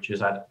plastics, which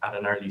is at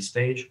an early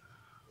stage,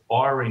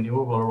 or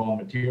renewable raw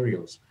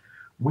materials.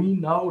 We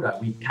know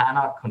that we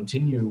cannot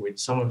continue with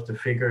some of the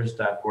figures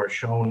that were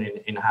shown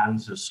in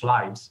Hans's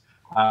slides,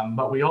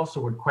 but we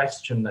also would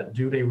question that,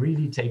 do they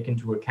really take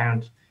into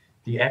account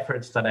the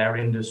efforts that our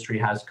industry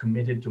has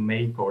committed to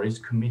make or is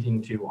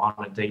committing to on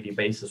a daily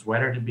basis,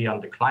 whether it be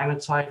on the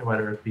climate side,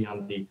 whether it be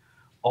on the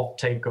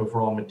uptake of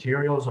raw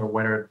materials, or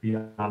whether it be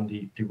on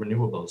the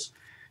renewables.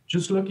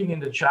 Just looking in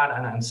the chat,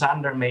 and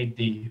Sander made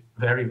the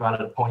very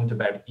valid point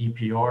about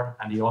EPR,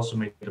 and he also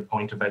made the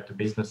point about the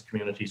business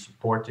community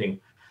supporting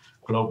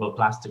global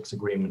plastics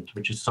agreement,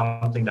 which is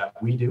something that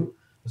we do,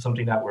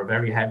 something that we're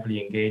very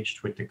heavily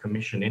engaged with the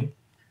Commission in.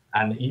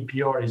 And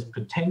EPR is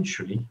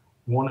potentially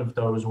one of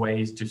those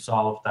ways to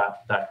solve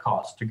that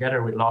cost,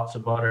 together with lots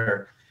of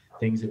other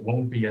things. It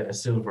won't be a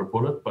silver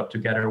bullet, but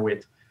together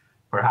with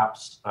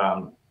perhaps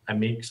a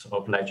mix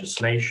of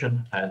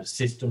legislation,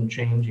 system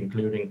change,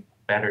 including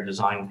better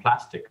designed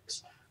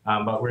plastics.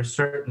 But we're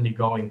certainly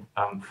going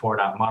for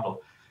that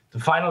model. The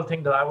final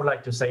thing that I would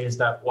like to say is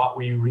that what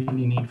we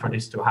really need for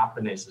this to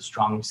happen is a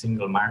strong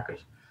single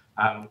market.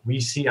 We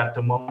see at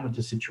the moment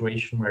a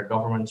situation where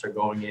governments are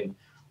going in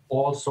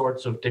all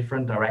sorts of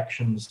different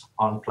directions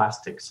on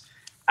plastics.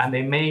 And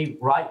they may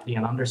rightly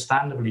and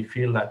understandably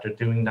feel that they're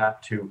doing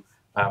that to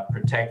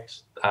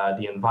protect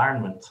the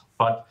environment.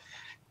 But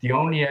the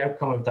only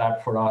outcome of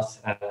that for us,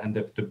 and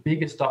the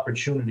biggest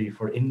opportunity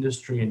for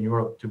industry in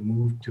Europe to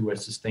move to a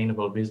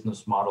sustainable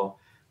business model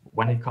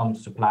when it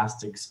comes to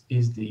plastics,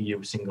 is the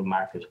EU single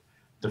market.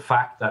 The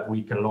fact that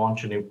we can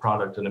launch a new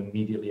product and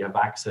immediately have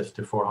access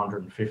to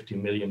 450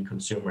 million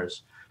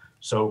consumers.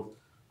 So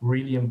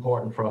really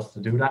important for us to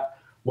do that.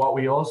 What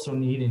we also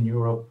need in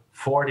Europe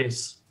for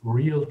this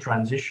real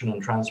transition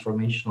and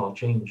transformational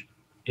change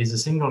is a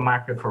single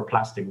market for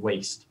plastic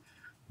waste.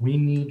 We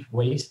need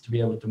waste to be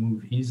able to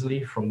move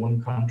easily from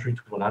one country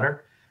to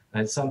another.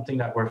 And it's something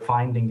that we're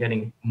finding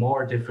getting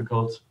more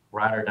difficult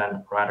rather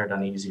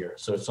than easier.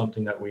 So it's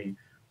something that we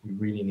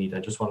really need. I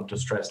just wanted to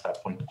stress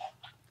that point.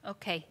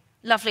 Okay,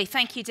 lovely.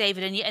 Thank you,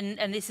 David.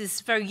 And this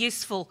is very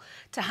useful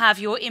to have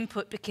your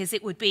input, because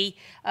it would be,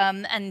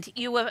 and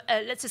you were,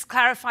 let's just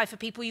clarify for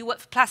people, you work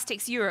for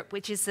PlasticsEurope,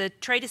 which is a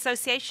trade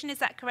association. Is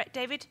that correct,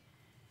 David?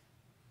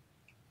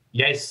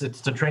 Yes,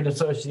 it's the trade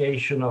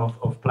association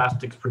of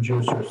plastics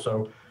producers.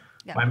 So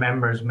my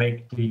members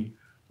make the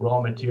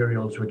raw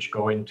materials which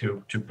go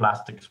into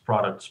plastics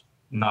products,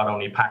 not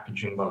only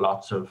packaging, but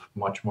lots of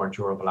much more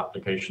durable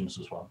applications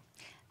as well.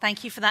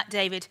 Thank you for that,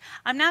 David.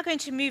 I'm now going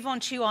to move on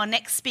to our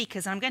next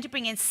speakers. I'm going to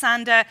bring in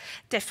Sander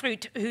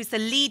Defruyt, who's the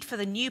lead for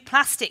the New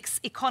Plastics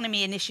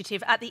Economy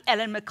Initiative at the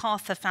Ellen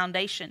MacArthur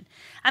Foundation.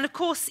 And of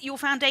course, your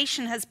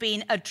foundation has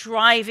been a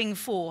driving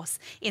force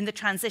in the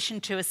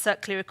transition to a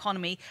circular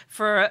economy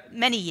for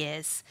many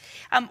years.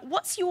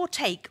 What's your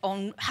take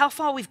on how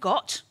far we've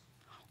got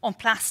on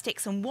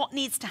plastics and what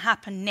needs to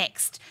happen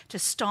next to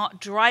start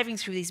driving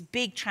through these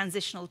big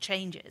transitional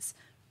changes?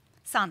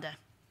 Sander.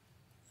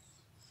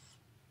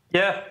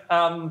 Yeah,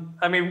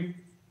 I mean,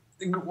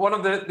 one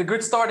of the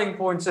good starting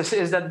points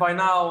is that by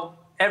now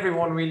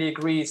everyone really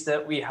agrees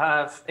that we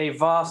have a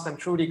vast and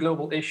truly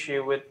global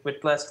issue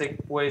with plastic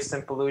waste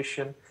and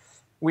pollution.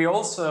 We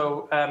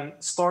also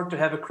start to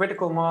have a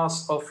critical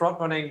mass of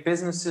front-running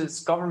businesses,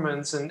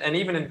 governments, and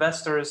even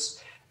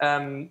investors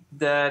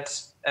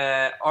that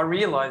are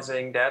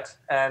realizing that,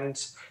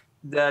 and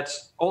that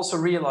also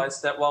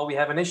realize that while we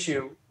have an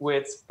issue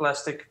with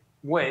plastic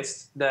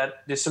waste,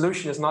 that the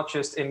solution is not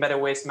just in better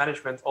waste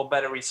management or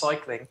better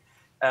recycling.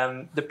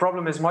 The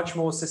problem is much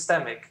more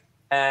systemic,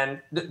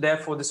 and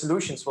therefore the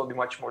solutions will be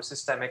much more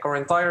systemic. Our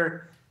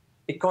entire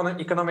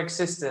economic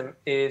system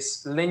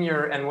is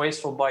linear and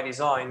wasteful by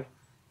design,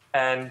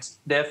 and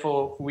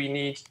therefore we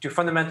need to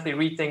fundamentally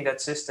rethink that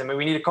system. And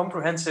we need a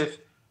comprehensive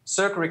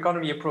circular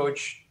economy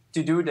approach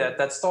to do that.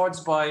 That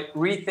starts by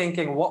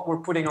rethinking what we're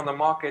putting on the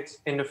market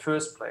in the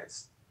first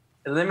place,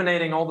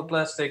 eliminating all the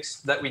plastics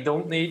that we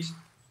don't need,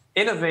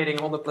 innovating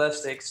all the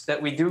plastics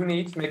that we do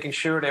need, making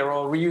sure they're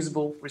all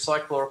reusable,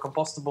 recyclable, or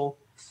compostable,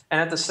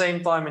 and at the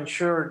same time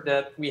ensure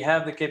that we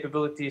have the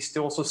capabilities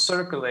to also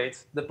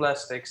circulate the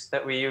plastics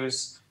that we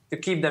use to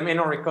keep them in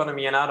our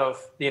economy and out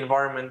of the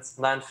environment,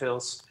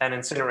 landfills, and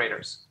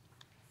incinerators.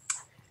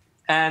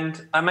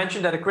 And I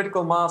mentioned that a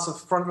critical mass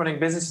of front-running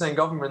businesses and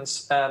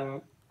governments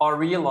are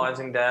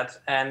realizing that,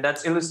 and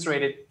that's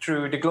illustrated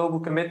through the global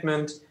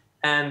commitment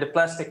and the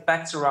plastic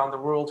pacts around the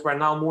world, where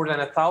now more than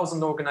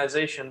 1,000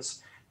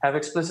 organizations have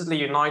explicitly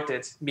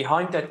united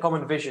behind that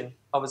common vision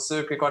of a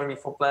circular economy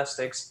for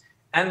plastics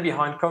and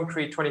behind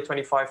concrete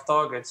 2025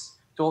 targets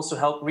to also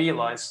help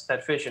realize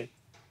that vision.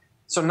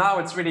 So now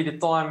it's really the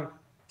time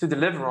to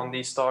deliver on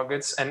these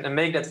targets and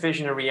make that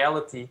vision a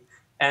reality.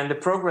 And the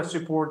progress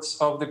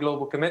reports of the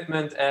global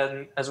commitment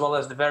and as well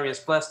as the various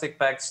plastic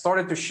pacts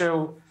started to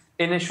show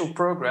initial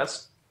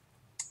progress.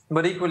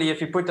 But equally,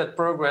 if you put that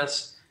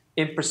progress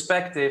in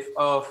perspective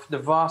of the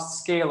vast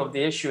scale of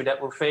the issue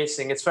that we're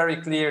facing, it's very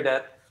clear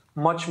that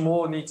much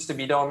more needs to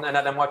be done and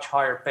at a much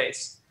higher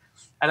pace.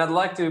 And I'd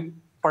like to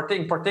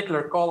in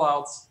particular call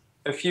out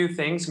a few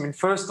things. I mean,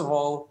 first of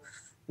all,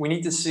 we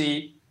need to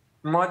see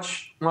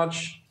much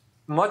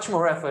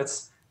more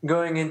efforts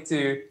going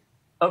into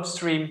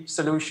upstream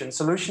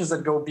solutions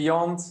that go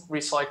beyond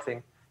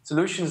recycling,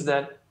 solutions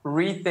that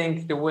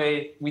rethink the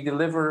way we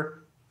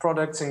deliver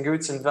products and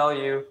goods and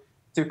value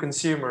to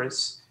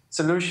consumers,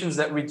 solutions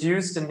that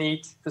reduce the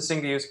need for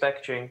single-use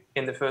packaging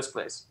in the first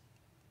place.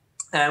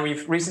 And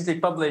we've recently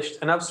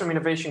published an upstream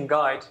innovation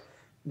guide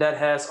that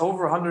has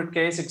over 100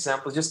 case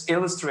examples just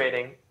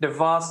illustrating the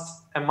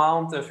vast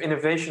amount of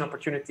innovation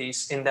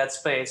opportunities in that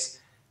space.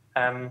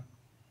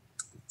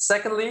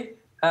 Secondly,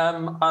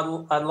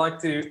 I'd like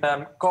to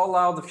call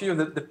out a few of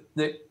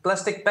the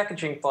plastic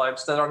packaging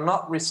types that are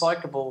not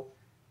recyclable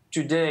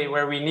today,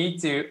 where we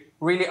need to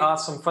really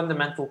ask some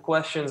fundamental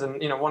questions.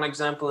 And one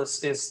example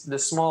is the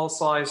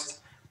small-sized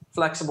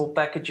flexible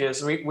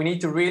packages. We need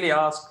to really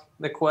ask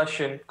the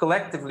question,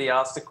 collectively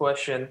ask the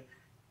question,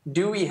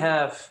 do we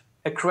have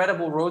a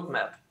credible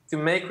roadmap to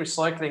make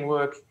recycling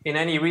work in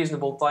any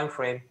reasonable time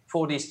frame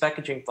for these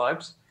packaging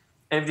types?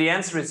 And if the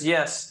answer is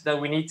yes, then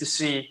we need to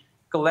see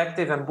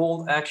collective and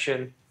bold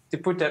action to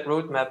put that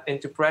roadmap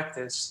into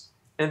practice.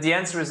 And if the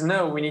answer is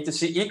no, we need to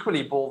see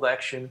equally bold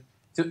action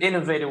to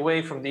innovate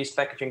away from these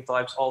packaging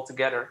types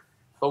altogether.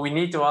 But we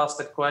need to ask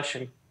that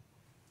question.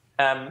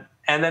 And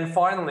then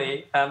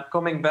finally,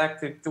 coming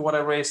back to what I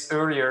raised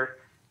earlier,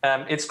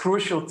 it's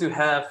crucial to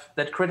have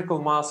that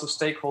critical mass of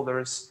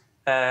stakeholders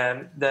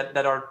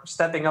that are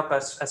stepping up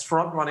as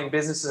front-running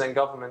businesses and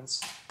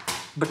governments.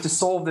 But to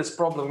solve this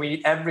problem, we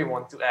need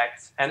everyone to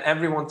act, and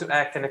everyone to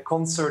act in a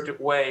concerted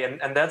way.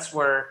 And that's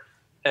where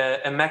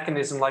a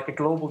mechanism like a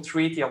global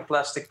treaty on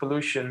plastic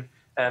pollution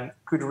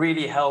could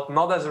really help,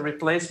 not as a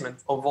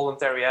replacement of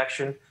voluntary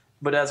action,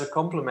 but as a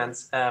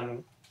complement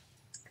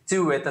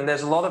to it. And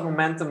there's a lot of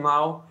momentum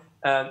now.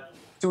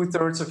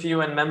 2/3 of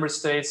UN member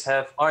states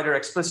have either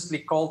explicitly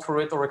called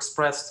for it or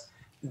expressed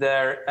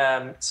their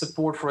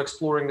support for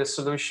exploring this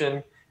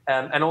solution.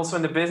 And also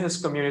in the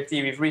business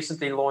community, we've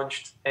recently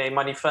launched a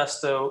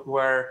manifesto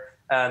where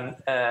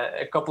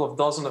a couple of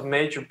dozen of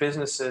major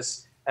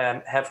businesses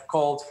have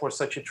called for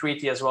such a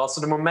treaty as well. So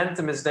the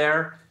momentum is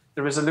there.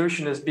 The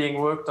resolution is being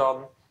worked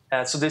on.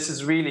 So this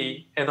is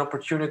really an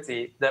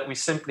opportunity that we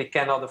simply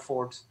cannot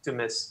afford to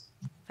miss.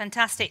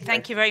 Fantastic.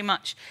 Thank you very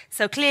much.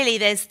 So clearly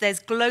there's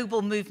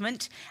global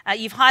movement.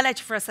 You've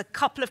highlighted for us a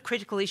couple of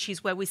critical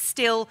issues where we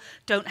still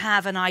don't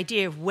have an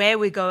idea of where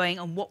we're going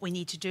and what we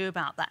need to do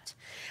about that.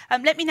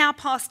 Let me now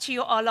pass to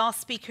you our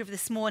last speaker of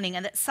this morning,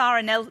 and that's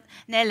Sarah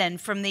Nelen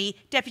from the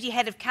Deputy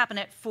Head of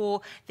Cabinet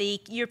for the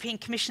European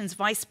Commission's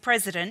Vice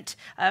President,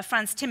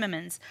 Frans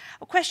Timmermans.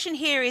 A question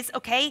here is,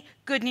 okay,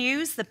 good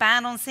news, the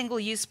ban on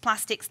single-use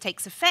plastics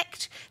takes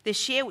effect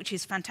this year, which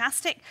is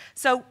fantastic.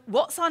 So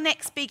what's our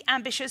next big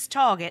ambitious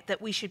target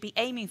that we should be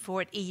aiming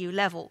for at EU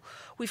level?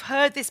 We've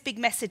heard this big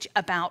message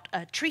about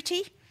a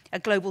treaty, a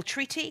global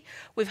treaty.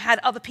 We've had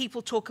other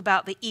people talk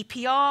about the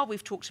EPR.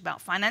 We've talked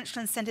about financial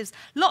incentives.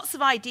 Lots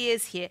of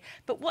ideas here.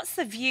 But what's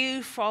the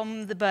view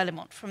from the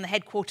Berlaymont, from the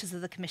headquarters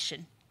of the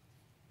Commission?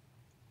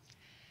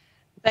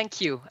 Thank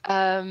you.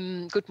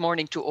 Good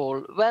morning to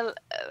all. Well,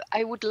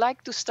 I would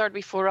like to start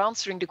before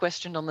answering the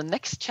question on the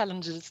next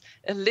challenges,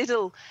 a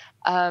little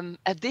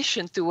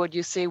addition to what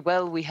you say,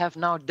 well, we have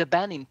now the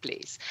ban in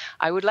place.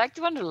 I would like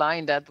to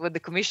underline that what the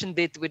Commission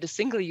did with the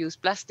Single-Use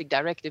Plastic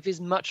Directive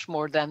is much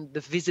more than the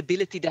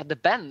visibility that the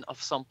ban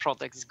of some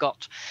products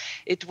got.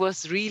 It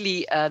was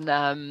really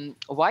a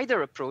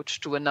wider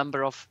approach to a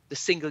number of the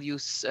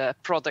single-use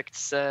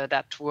products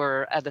that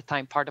were at the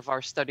time part of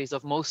our studies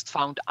of most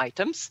found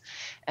items.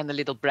 And a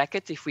little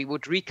bracket, if we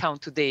would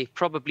recount today,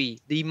 probably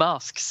the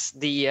masks,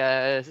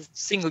 the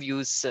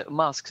single-use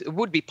masks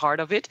would be part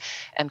of it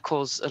and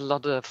cause a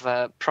lot of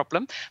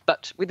problem.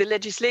 But with the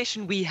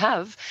legislation we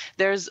have,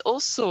 there's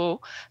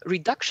also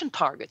reduction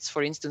targets,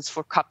 for instance,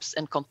 for cups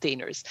and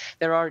containers.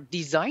 There are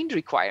design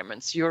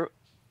requirements.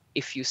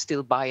 If you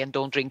still buy and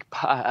don't drink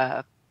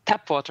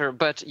tap water,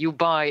 but you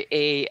buy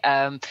a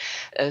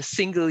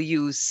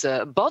single-use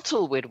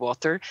bottle with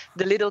water,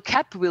 the little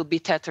cap will be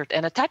tethered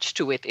and attached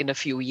to it in a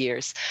few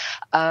years.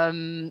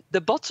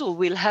 The bottle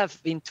will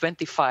have in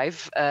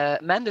 25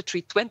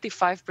 mandatory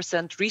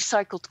 25%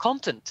 recycled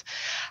content.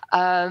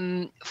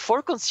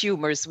 For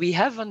consumers, we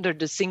have under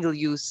the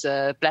Single-Use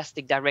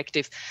Plastic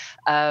Directive,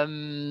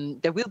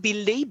 there will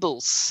be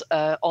labels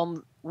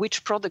on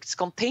which products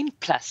contain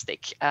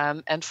plastic.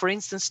 And for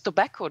instance,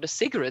 tobacco, the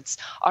cigarettes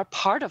are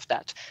part of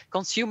that.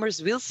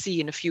 Consumers will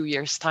see in a few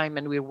years' time,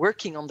 and we're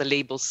working on the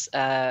labels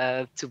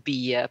to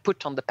be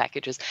put on the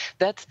packages,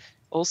 that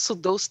also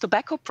those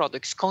tobacco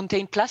products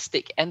contain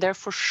plastic and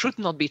therefore should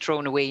not be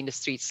thrown away in the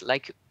streets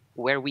like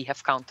where we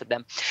have counted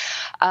them.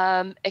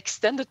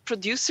 Extended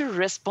producer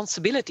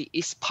responsibility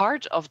is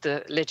part of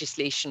the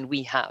legislation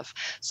we have.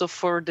 So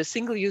for the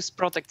single-use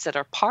products that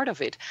are part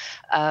of it,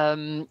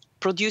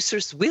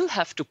 producers will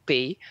have to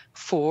pay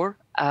for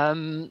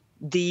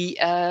the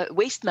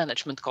waste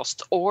management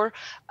cost or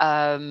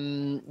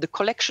the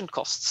collection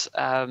costs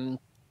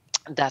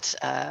that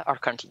are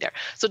currently there.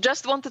 So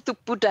just wanted to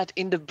put that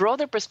in the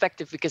broader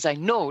perspective, because I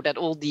know that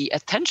all the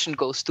attention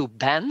goes to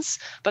bans,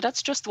 but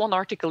that's just one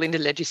article in the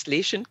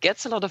legislation,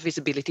 gets a lot of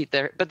visibility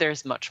there, but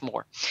there's much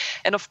more.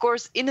 And of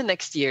course, in the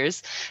next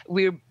years,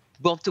 we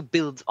want to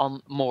build on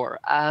more.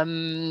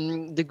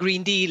 The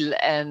Green Deal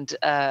and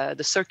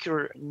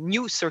the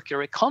new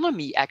circular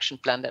economy action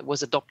plan that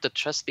was adopted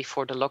just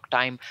before the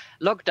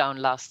lockdown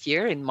last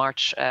year in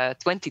March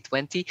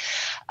 2020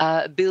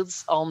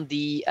 builds on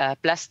the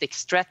plastic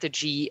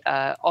strategy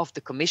of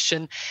the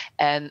Commission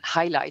and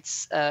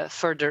highlights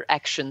further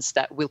actions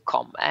that will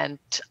come. And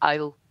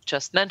I'll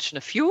just mention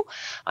a few.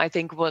 I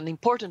think one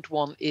important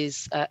one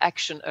is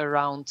action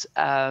around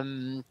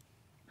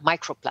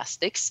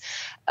microplastics.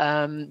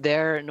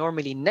 There are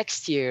normally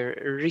next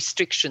year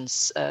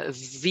restrictions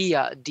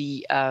via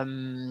the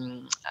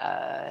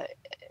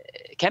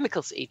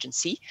Chemicals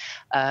Agency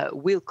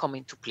will come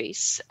into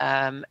place,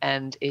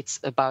 and it's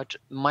about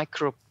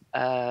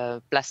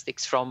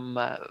microplastics from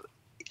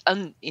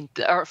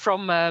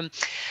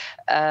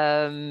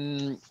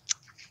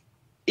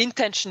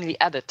intentionally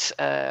added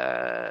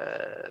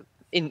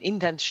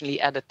intentionally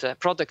added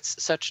products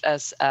such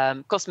as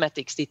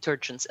cosmetics,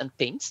 detergents, and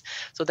paints.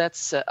 So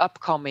that's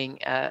upcoming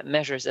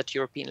measures at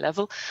European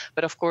level.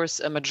 But of course,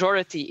 a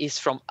majority is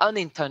from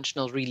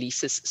unintentional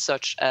releases,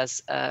 such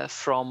as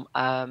from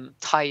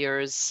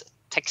tires,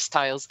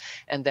 textiles,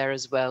 and there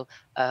as well,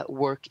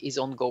 work is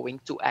ongoing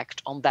to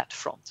act on that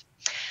front.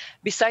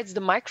 Besides the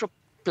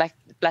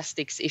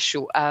microplastics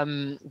issue,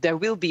 there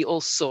will be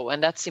also,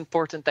 and that's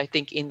important, I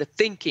think, in the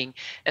thinking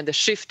and the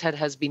shift that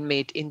has been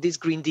made in this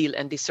Green Deal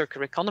and this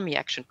Circular Economy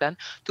Action Plan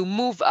to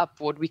move up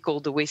what we call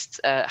the waste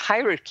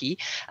hierarchy.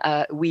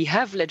 We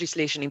have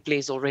legislation in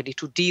place already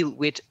to deal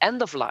with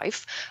end of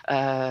life.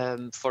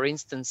 For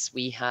instance,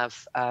 we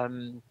have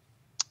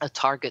a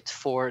target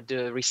for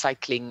the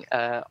recycling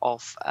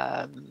of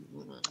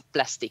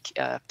plastic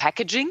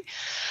packaging,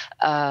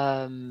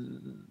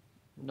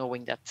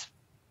 knowing that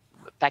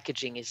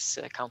packaging is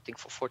accounting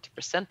for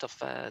 40% of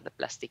the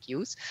plastic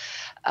use.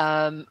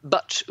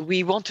 But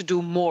we want to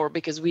do more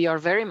because we are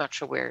very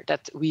much aware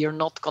that we are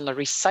not going to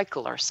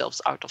recycle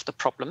ourselves out of the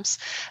problems.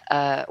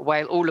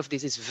 While all of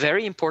this is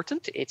very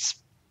important,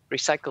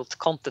 recycled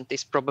content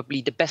is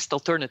probably the best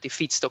alternative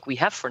feedstock we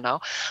have for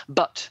now.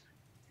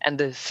 And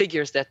the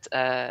figures that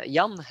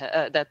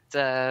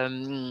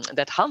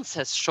that Hans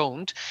has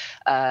shown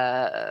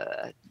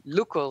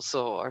look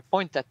also or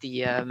point at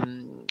the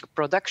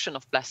production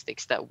of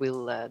plastics that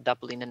will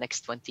double in the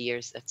next 20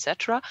 years,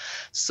 etc.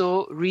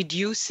 So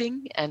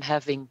reducing and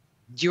having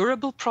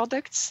durable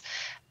products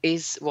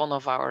is one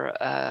of our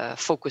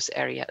focus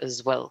area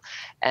as well.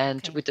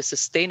 And with the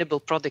Sustainable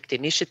Product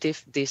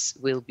Initiative, this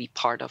will be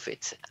part of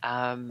it.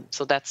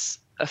 So that's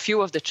a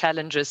few of the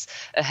challenges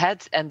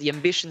ahead and the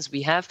ambitions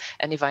we have.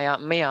 And if I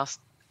may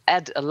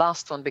add a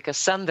last one, because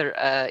Sander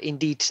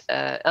indeed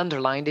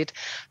underlined it,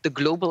 the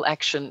global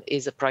action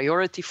is a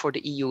priority for the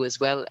EU as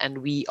well. And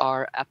we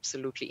are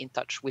absolutely in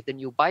touch with the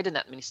new Biden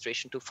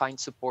administration to find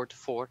support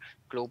for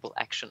global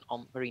action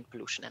on marine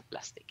pollution and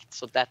plastic.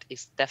 So that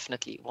is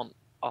definitely one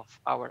of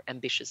our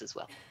ambitions as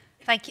well.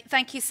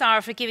 Thank you,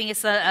 Sarah, for giving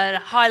us a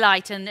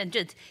highlight and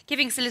just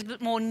giving us a little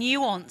bit more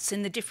nuance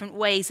in the different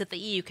ways that the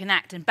EU can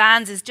act. And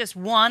bans is just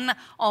one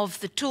of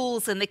the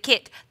tools in the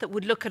kit that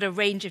would look at a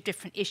range of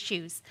different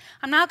issues.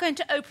 I'm now going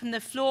to open the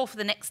floor for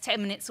the next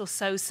 10 minutes or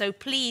so. So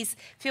please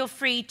feel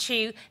free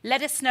to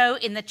let us know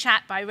in the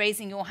chat by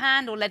raising your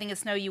hand or letting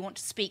us know you want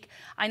to speak.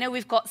 I know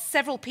we've got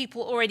several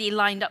people already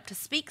lined up to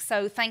speak,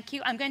 so thank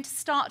you. I'm going to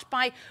start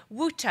by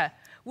Wouter.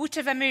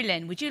 Wouter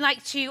Vermeulen, would you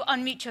like to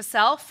unmute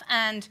yourself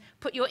and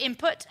put your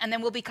input, and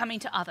then we'll be coming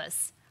to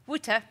others.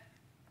 Wouter.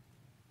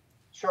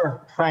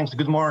 Sure, thanks.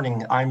 Good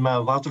morning. I'm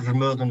Wouter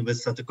Vermeulen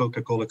with the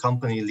Coca-Cola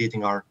company,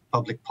 leading our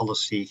public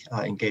policy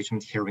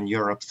engagement here in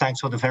Europe. Thanks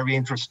for the very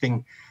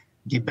interesting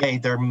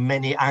debate. There are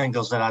many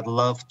angles that I'd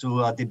love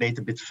to debate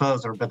a bit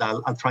further, but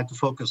I'll try to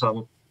focus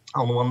on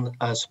one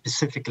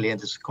specifically, and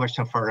this is a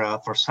question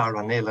for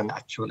Sarah Nelen,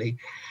 actually.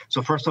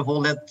 So first of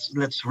all,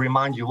 let's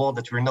remind you all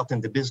that we're not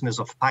in the business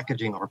of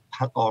packaging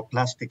or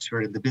plastics.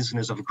 We're in the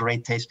business of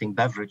great tasting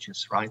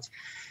beverages, right?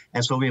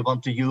 And so we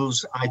want to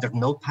use either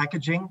no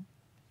packaging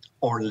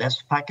or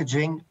less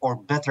packaging or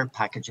better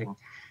packaging.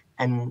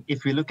 And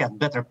if we look at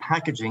better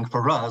packaging,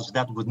 for us,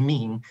 that would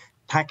mean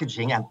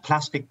packaging and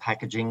plastic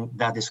packaging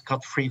that is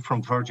cut free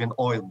from virgin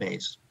oil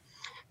base.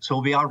 So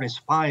we are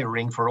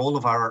aspiring for all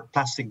of our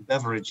plastic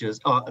beverages,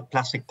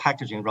 plastic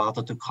packaging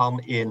rather, to come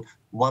in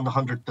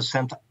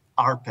 100%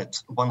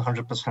 rPET,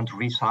 100%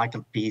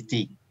 recycled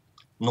PET,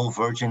 no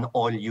virgin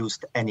oil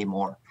used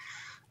anymore.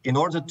 In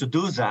order to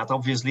do that,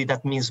 obviously,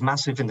 that means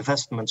massive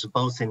investments,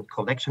 both in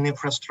collection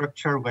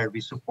infrastructure, where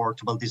we support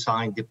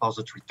well-designed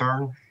deposit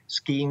return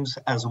schemes,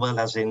 as well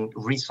as in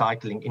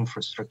recycling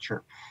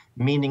infrastructure,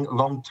 meaning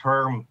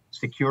long-term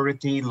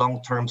security,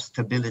 long-term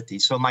stability.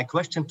 So my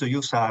question to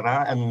you,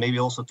 Sarah, and maybe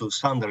also to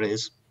Sander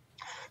is,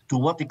 to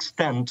what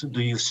extent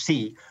do you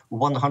see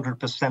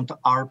 100%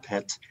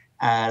 RPET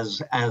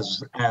as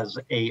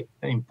an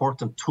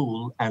important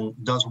tool, and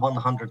does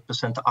 100%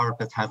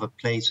 RPET have a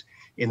place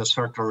in a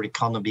circular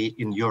economy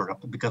in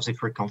Europe? Because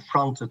if we're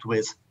confronted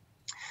with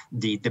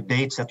the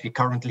debates that we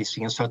currently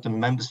see in certain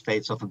member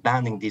states of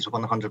banning these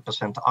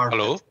 100%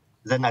 RPET,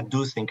 then I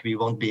do think we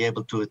won't be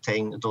able to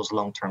attain those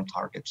long-term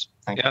targets.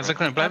 Thank you. Ja,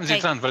 Sekunde, bleiben Sie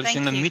dran, weil ich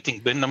in einem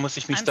Meeting bin, da muss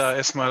ich mich da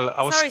erstmal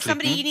ausklicken. Sorry,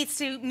 somebody needs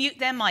to mute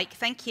their mic.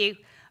 Thank you.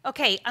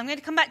 Okay, I'm going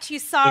to come back to you,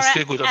 Sarah. Das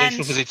ist gut, aber ich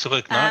rufe Sie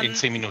zurück, in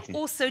 10 Minuten.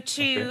 Also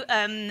to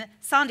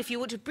Sander, if you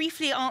want to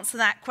briefly answer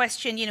that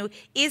question,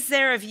 is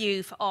there a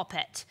view for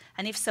RPET?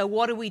 And if so,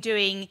 what are we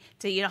doing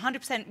to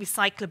 100%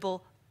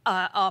 recyclable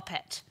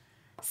RPET?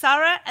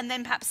 Sarah, and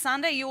then perhaps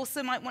Sander, you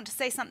also might want to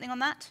say something on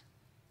that?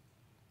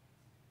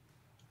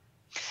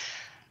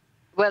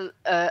 Well,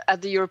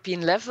 at the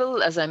European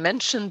level, as I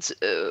mentioned,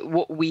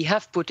 what we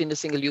have put in the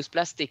single-use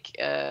plastic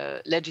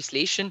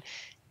legislation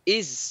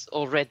is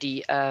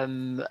already a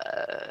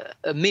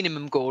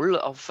minimum goal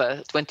of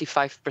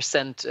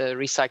 25%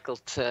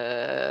 recycled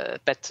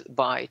PET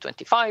by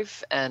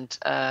 25, and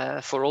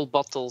for all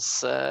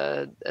bottles,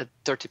 a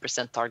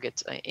 30%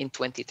 target in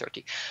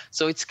 2030.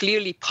 So it's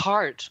clearly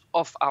part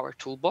of our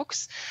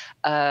toolbox.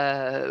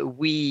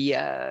 We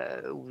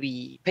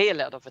pay a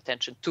lot of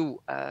attention to,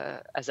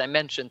 as I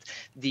mentioned,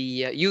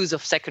 the use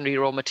of secondary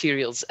raw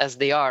materials, as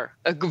they are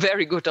a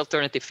very good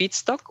alternative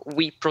feedstock.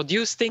 We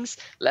produce things.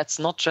 Let's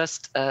not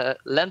just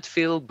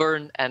landfill,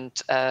 burn, and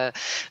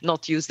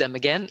not use them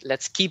again.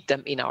 Let's keep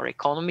them in our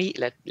economy.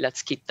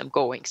 Let's keep them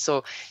going.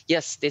 So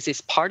yes, this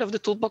is part of the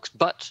toolbox,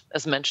 but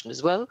as mentioned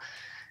as well,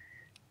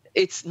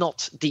 it's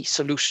not the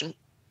solution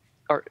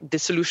or the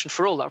solution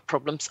for all our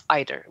problems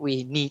either.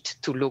 We need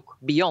to look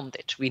beyond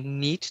it. We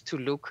need to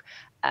look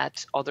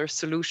at other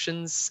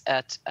solutions,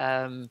 at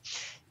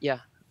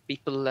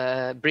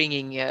people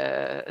bringing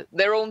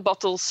their own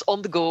bottles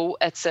on the go,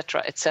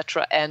 etc.,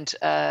 etc., and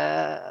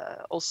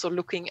also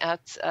looking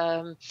at,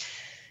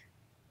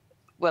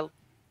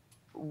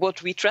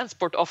 what we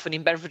transport often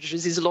in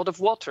beverages is a lot of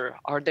water.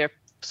 Are there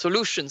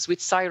solutions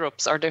with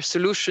syrups? Are there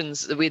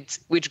solutions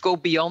which go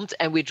beyond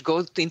and which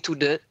go into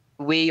the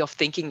way of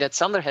thinking that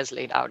Sander has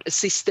laid out, a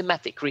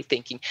systematic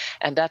rethinking,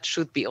 and that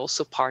should be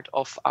also part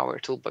of our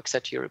toolbox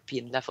at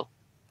European level.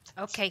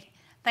 Okay.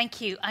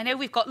 Thank you. I know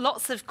we've got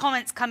lots of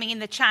comments coming in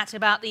the chat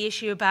about the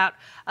issue about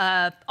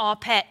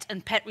RPET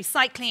and PET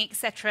recycling,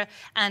 etc.,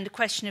 and the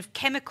question of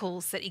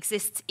chemicals that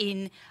exist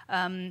in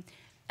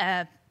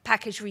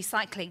package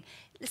recycling.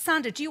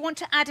 Sander, do you want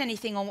to add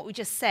anything on what we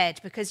just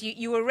said? Because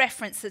you were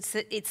referenced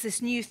that it's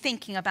this new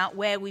thinking about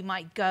where we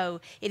might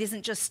go. It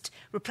isn't just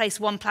replace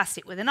one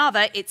plastic with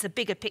another. It's a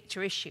bigger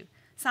picture issue.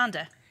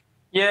 Sander?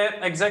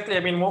 Yeah, exactly. I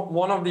mean,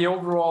 one of the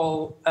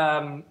overall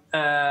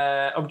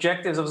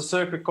objectives of the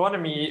circular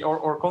economy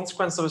or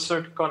consequence of a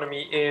circular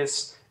economy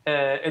is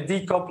a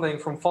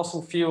decoupling from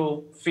fossil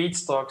fuel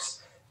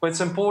feedstocks. But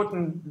it's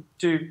important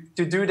to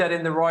do that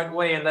in the right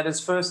way, and that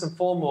is first and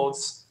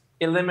foremost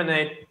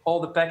eliminate all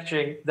the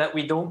packaging that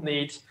we don't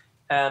need.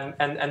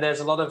 And there's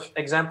a lot of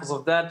examples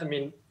of that. I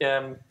mean,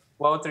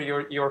 Wouter,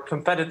 your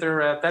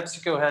competitor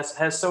PepsiCo has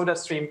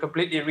SodaStream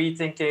completely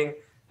rethinking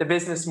the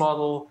business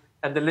model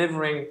and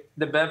delivering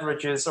the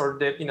beverages or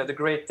the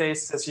great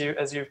taste, as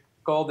you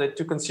called it,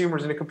 to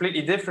consumers in a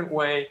completely different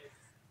way.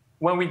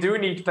 When we do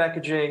need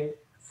packaging,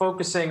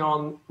 focusing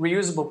on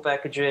reusable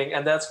packaging,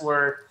 and that's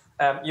where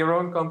your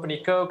own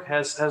company Coke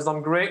has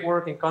done great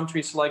work in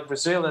countries like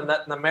Brazil and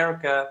Latin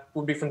America. It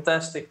would be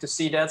fantastic to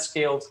see that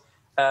scaled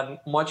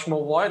much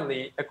more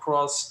widely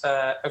across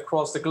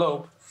the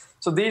globe.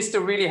 So these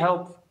to really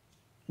help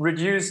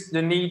reduce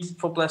the need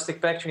for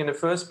plastic packaging in the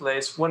first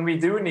place. When we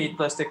do need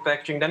plastic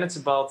packaging, then it's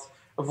about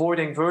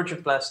avoiding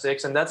virgin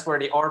plastics, and that's where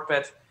the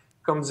RPET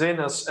comes in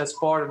as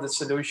part of the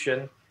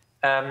solution.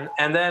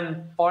 And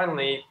then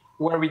finally,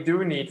 where we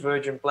do need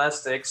virgin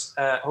plastics,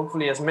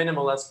 hopefully as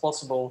minimal as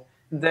possible,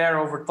 there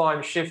over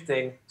time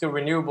shifting to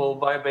renewable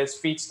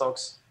bio-based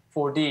feedstocks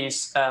for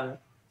these,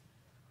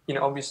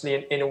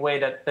 obviously in a way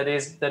that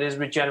is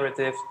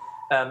regenerative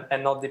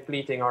and not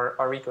depleting our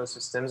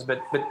ecosystems.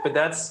 But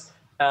that's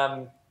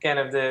kind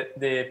of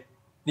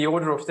the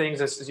order of things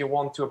as you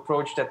want to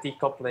approach that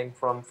decoupling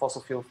from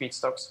fossil fuel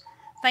feedstocks.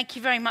 Thank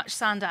you very much,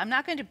 Sander. I'm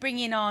now going to bring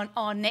in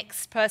our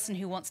next person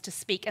who wants to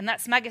speak, and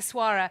that's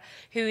Magiswara,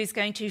 who is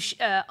going to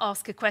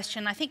ask a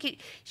question. I think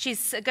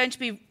she's going to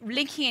be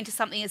linking into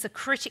something as a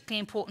critically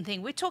important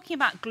thing. We're talking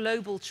about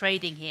global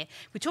trading here.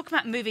 We're talking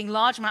about moving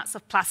large amounts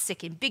of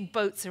plastic in big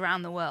boats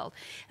around the world.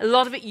 A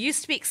lot of it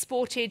used to be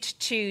exported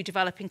to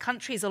developing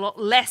countries, a lot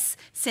less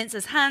since,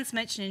 as Hans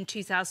mentioned, in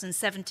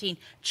 2017,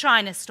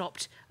 China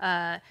stopped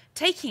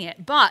taking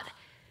it. But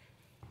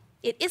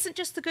it isn't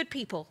just the good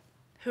people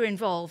who are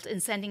involved in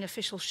sending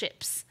official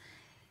ships.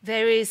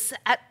 There is,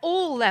 at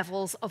all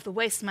levels of the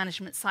waste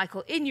management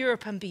cycle in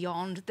Europe and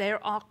beyond,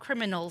 there are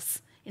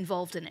criminals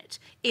involved in it.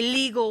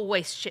 Illegal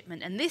waste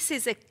shipment. And this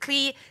is a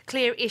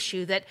clear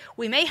issue that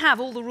we may have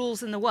all the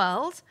rules in the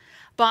world,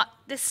 but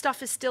this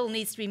stuff still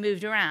needs to be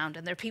moved around,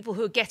 and there are people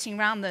who are getting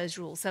around those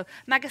rules. So,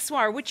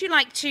 MacArthur, would you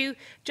like to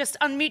just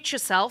unmute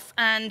yourself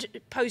and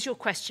pose your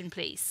question,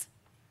 please?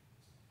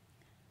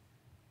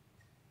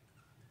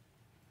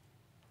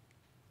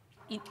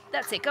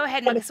 That's it. Go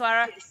ahead,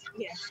 MacArthur.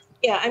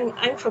 Yeah,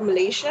 I'm from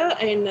Malaysia,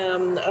 and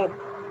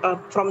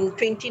from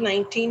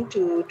 2019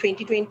 to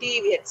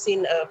 2020, we had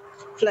seen a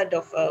flood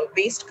of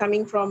waste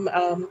coming from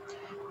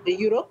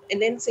Europe,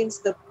 and then since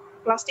the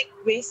plastic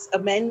waste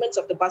amendments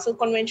of the Basel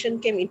Convention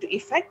came into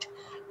effect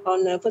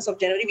on 1st of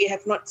January, we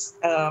have not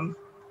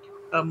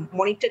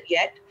monitored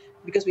yet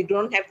because we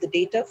don't have the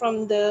data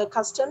from the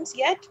customs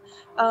yet.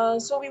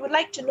 So we would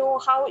like to know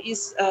how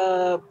is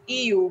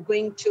EU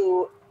going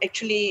to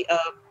actually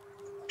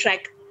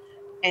track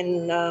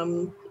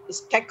and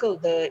tackle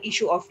the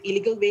issue of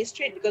illegal waste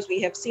trade, because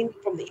we have seen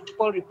from the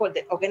Interpol report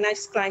that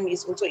organized crime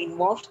is also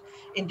involved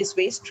in this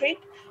waste trade.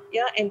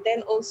 Yeah, and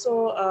then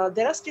also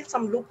there are still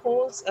some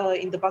loopholes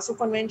in the Basel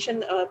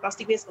Convention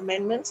plastic waste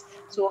amendments.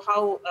 So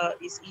how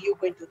is EU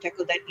going to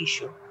tackle that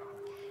issue?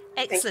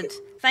 Excellent.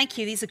 Thank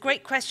you. These are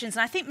great questions.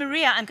 And I think,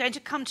 Maria, I'm going to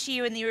come to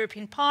you in the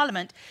European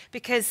Parliament,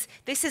 because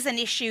this is an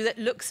issue that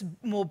looks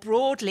more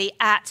broadly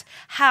at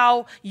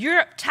how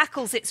Europe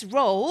tackles its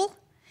role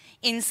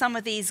in some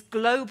of these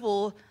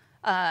global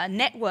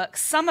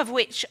networks, some of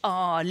which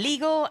are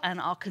legal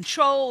and are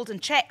controlled and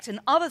checked,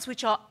 and others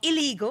which are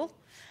illegal.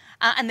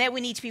 And there we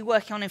need to be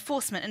working on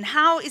enforcement. And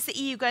how is the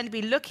EU going to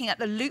be looking at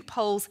the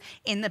loopholes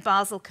in the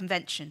Basel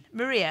Convention?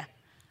 Maria,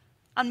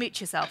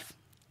 unmute yourself.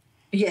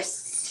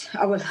 Yes,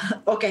 I will.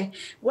 Okay.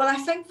 Well, I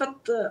think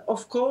that,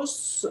 of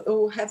course,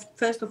 we have,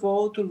 first of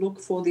all, to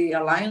look for the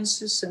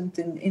alliances. And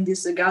in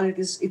this regard, it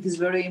is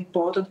very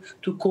important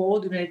to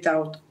coordinate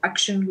our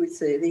action with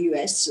the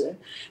US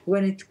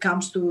when it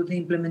comes to the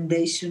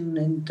implementation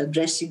and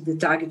addressing the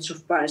targets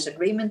of Paris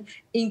Agreement,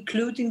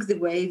 including the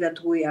way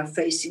that we are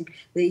facing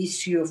the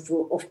issue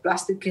of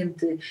plastic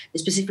and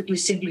specifically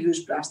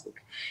single-use plastic.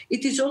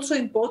 It is also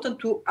important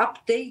to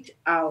update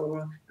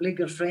our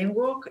legal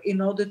framework in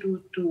order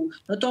to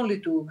not only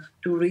to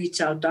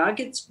reach our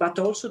targets, but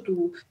also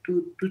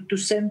to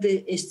send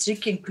a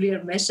strict and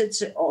clear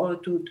message, or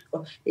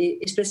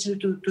especially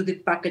to the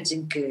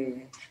packaging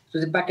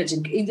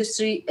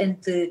industry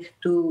and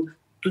to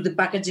the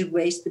packaging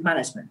waste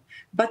management.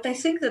 But I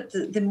think that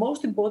the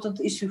most important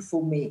issue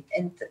for me,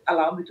 and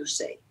allow me to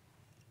say,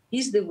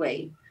 is the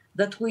way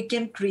that we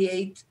can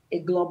create a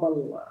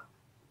global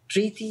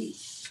treaty,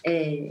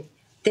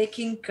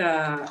 taking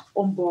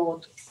on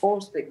board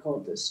all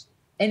stakeholders.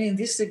 And in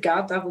this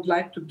regard, I would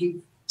like to give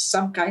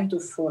some kind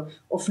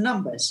of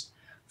numbers.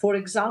 For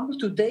example,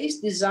 today's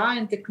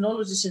design,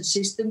 technologies and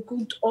system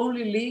could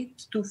only lead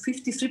to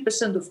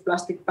 53% of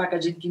plastic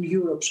packaging in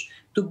Europe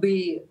to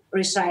be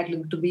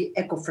recycling, to be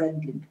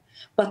eco-friendly.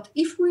 But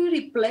if we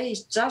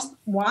replace just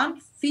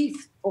 1/5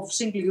 of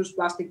single-use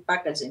plastic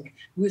packaging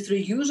with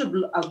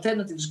reusable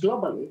alternatives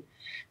globally,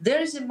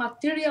 there is a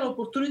material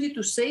opportunity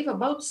to save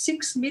about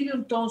 6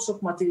 million tons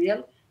of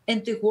material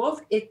and to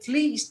worth at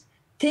least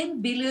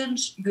 $10 billion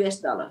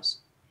US.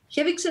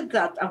 Having said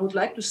that, I would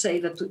like to say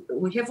that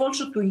we have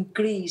also to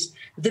increase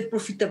the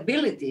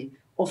profitability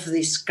of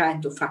this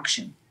kind of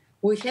action.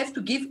 We have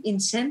to give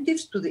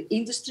incentives to the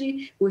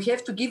industry. We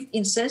have to give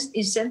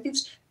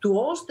incentives to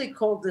all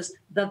stakeholders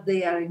that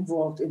they are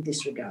involved in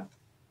this regard.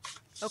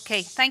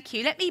 Okay, thank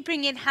you. Let me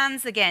bring in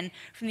Hans again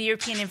from the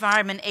European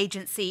Environment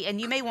Agency. And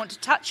you may want to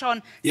touch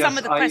on some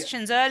of the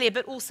questions earlier,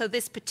 but also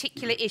this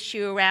particular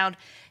issue around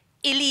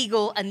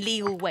illegal and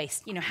legal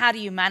waste. You know, how do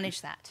you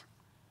manage that?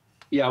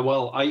 Yeah,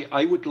 well,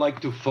 I would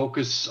like to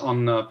focus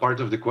on part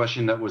of the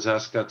question that was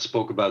asked that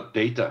spoke about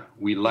data.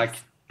 We lack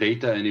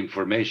data and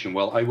information.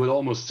 Well, I would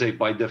almost say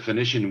by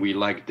definition, we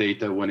lack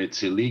data when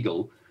it's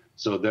illegal.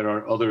 So there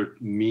are other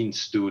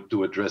means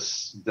to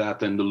address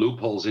that, and the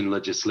loopholes in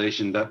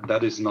legislation,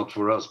 that is not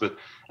for us. But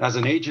as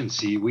an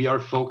agency, we are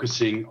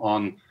focusing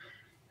on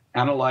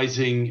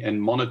analyzing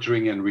and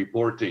monitoring and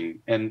reporting.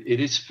 And it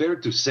is fair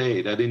to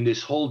say that in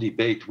this whole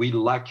debate, we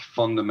lack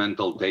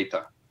fundamental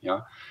data.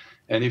 Yeah.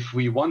 And if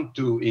we want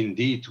to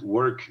indeed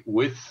work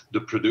with the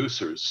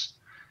producers,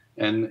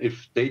 and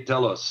if they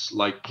tell us,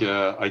 like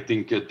I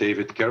think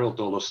David Carroll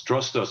told us,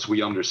 trust us,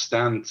 we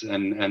understand,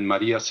 and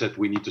Maria said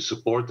we need to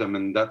support them,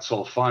 and that's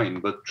all fine,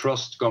 but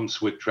trust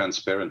comes with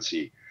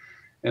transparency.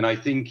 And I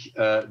think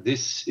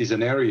this is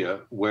an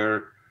area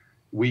where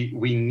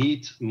we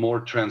need more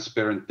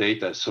transparent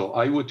data. So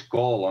I would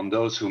call on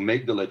those who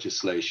make the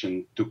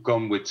legislation to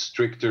come with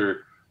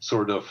stricter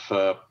sort of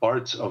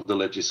parts of the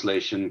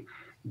legislation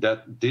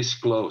that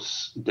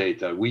disclose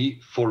data.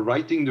 For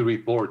writing the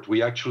report,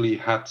 we actually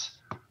had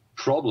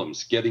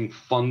problems getting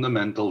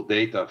fundamental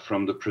data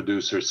from the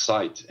producer's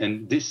side.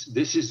 And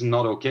this is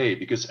not okay,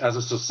 because as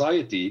a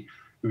society,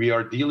 we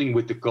are dealing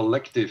with the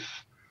collective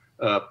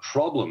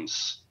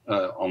problems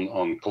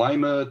on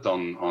climate,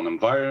 on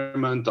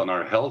environment, on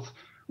our health.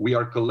 We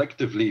are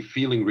collectively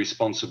feeling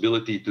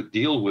responsibility to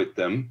deal with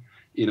them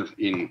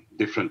in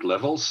different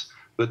levels,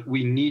 but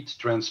we need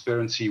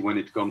transparency when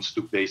it comes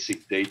to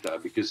basic data,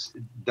 because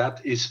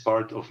that is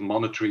part of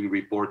monitoring,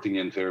 reporting,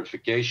 and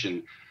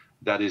verification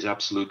that is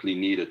absolutely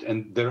needed.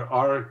 And there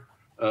are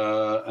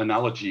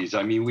analogies.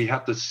 I mean, we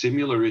had the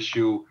similar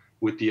issue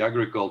with the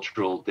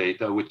agricultural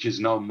data, which is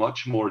now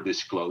much more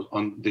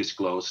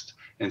undisclosed.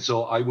 And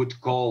so I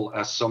would call,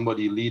 as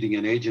somebody leading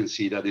an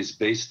agency that is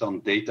based on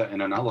data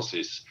and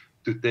analysis,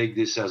 to take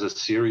this as a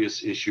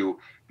serious issue,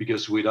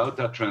 because without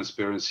that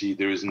transparency,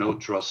 there is no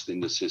trust in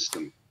the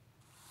system.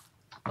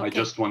 Okay. I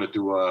just wanted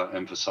to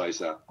emphasize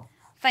that.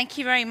 Thank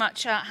you very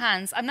much,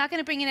 Hans. I'm now going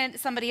to bring in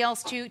somebody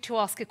else to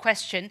ask a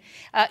question.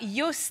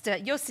 Joost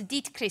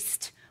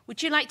Dietrist,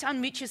 would you like to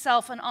unmute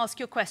yourself and ask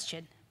your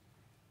question?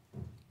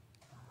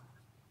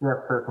 Yes,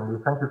 certainly.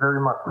 Thank you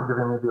very much for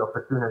giving me the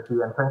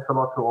opportunity, and thanks a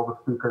lot to all the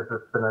speakers.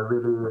 It's been a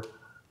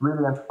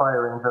really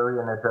inspiring, very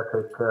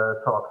energetic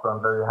talk, so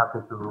I'm very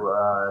happy to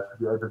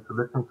be able to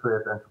listen to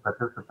it and to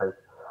participate.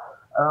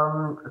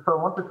 So I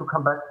wanted to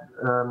come back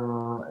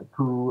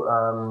to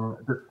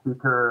the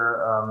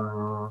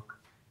speaker,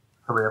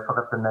 sorry, I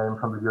forgot the name,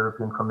 from the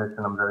European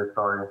Commission, I'm very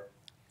sorry.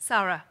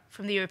 Sarah,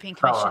 from the European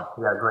Commission. Sarah,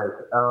 yeah, great.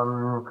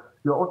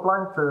 You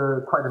outlined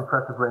a quite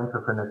impressive range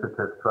of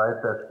initiatives, right,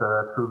 that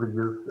through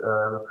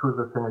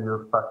the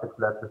single-use plastics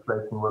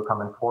legislation will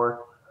come in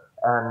force.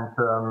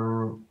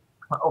 And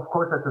of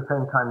course, at the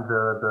same time,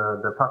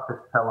 the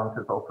plastics challenge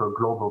is also a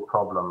global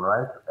problem,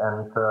 right?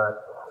 And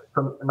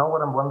so now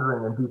what I'm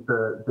wondering, indeed,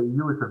 the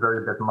EU is a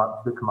very big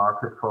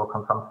market for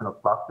consumption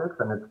of plastics,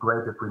 and it's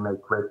great if we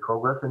make great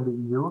progress in the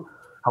EU.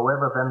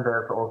 However, then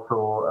there's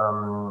also,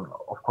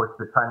 of course,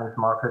 the Chinese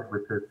market,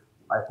 which is,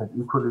 I think,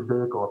 equally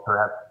big, or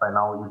perhaps by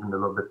now even a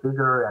little bit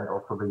bigger, and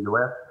also the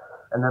US.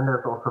 And then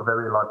there's also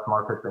very large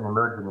markets in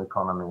emerging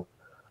economies.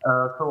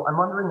 So I'm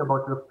wondering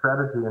about your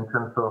strategy in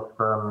terms of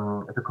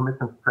the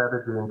Commission's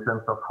strategy in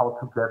terms of how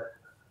to get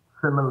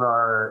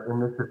similar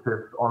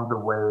initiatives on the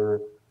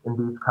way in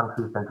these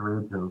countries and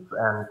regions.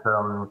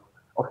 And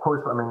of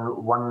course, I mean,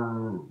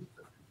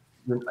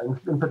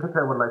 in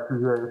particular, I would like to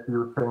hear if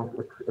you think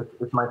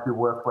it might be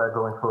worthwhile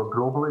going for a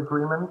global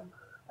agreement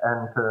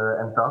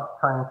and thus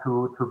trying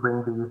to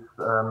bring these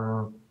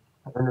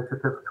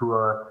initiatives to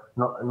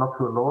not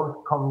to a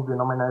lowest common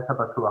denominator,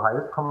 but to a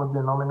highest common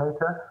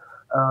denominator.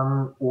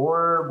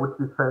 Or would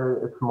you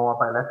say it's more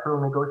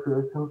bilateral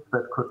negotiations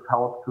that could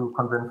help to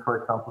convince, for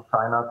example,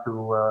 China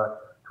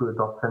to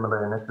adopt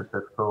similar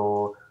initiatives?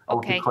 So I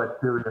would be quite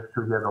curious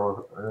to hear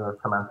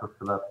some answers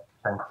to that.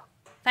 Thanks.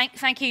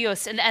 Thank you,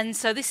 Joost. And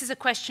so this is a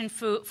question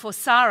for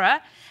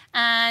Sarah.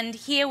 And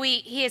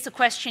here's a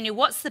question.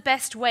 What's the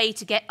best way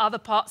to get other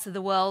parts of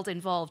the world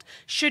involved?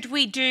 Should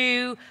we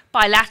do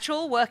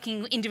bilateral,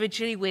 working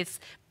individually with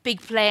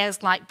big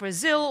players like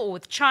Brazil or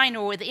with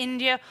China or with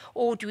India,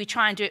 or do we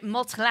try and do it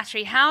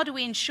multilaterally? How do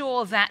we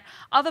ensure that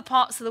other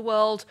parts of the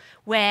world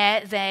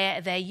where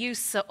their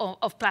use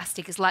of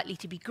plastic is likely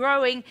to be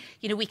growing,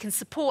 we can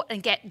support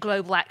and get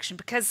global action?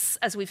 Because,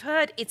 as we've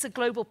heard, it's a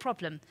global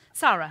problem.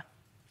 Sarah?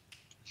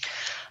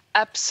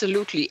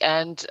 Absolutely,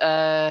 and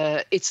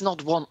it's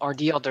not one or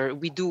the other.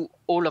 We do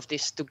all of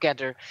this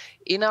together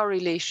in our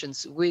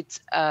relations with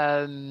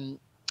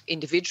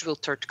individual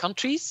third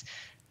countries.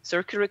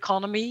 Circular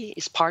economy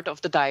is part of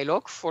the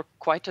dialogue for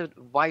quite a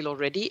while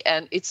already.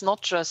 And it's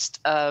not just,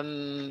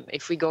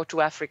 if we go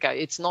to Africa,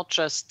 it's not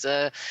just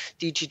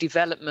DG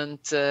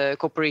Development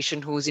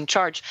Corporation who's in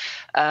charge.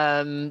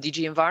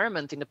 DG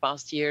Environment in the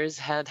past years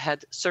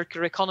had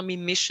circular economy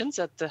missions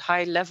at the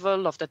high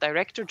level of the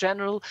Director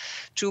General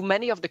to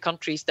many of the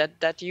countries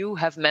that you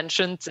have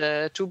mentioned,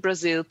 to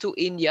Brazil, to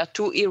India,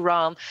 to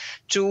Iran,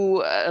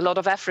 to a lot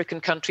of African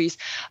countries,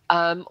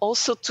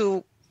 also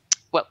to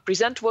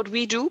present what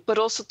we do, but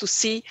also to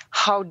see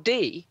how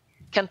they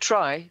can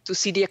try to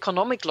see the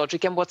economic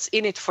logic and what's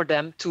in it for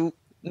them to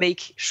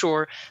make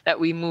sure that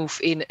we move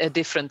in a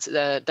different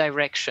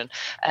direction.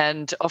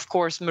 And of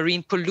course,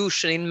 marine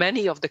pollution in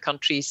many of the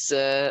countries,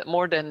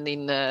 more than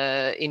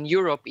in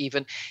Europe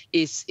even,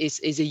 is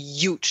a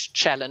huge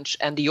challenge.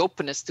 And the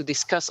openness to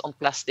discuss on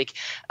plastic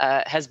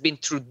has been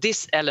through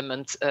this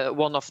element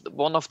one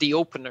of the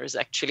openers,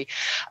 actually.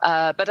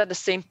 But at the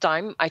same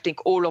time, I think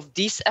all of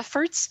these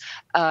efforts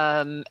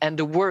and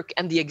the work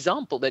and the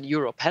example that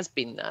Europe has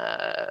been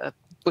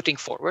putting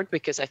forward,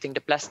 because I think the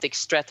plastic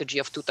strategy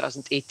of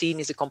 2018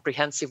 is a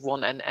comprehensive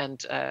one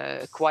and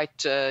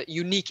quite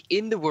unique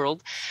in the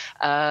world.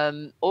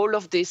 All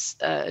of this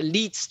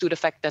leads to the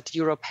fact that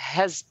Europe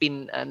has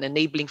been an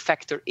enabling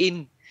factor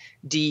in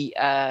the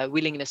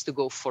willingness to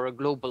go for a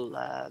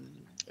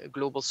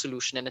global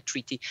solution and a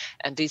treaty.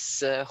 And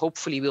this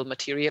hopefully will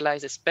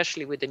materialize,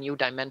 especially with the new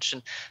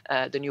dimension,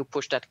 the new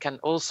push that can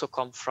also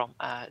come from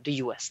the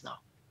US now.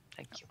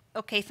 Thank you.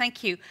 Okay,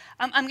 thank you.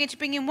 I'm going to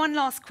bring in one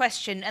last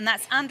question, and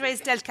that's Andres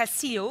del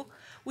Castillo.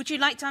 Would you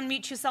like to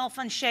unmute yourself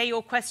and share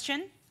your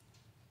question?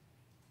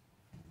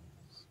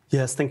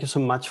 Yes, thank you so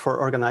much for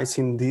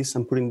organizing this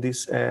and putting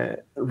this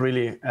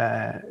really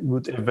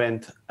good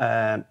event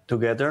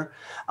together.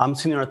 I'm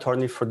senior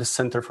attorney for the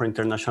Center for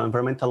International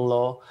Environmental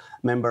Law,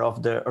 member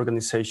of the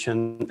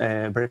organization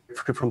Break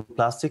Free from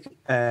Plastic,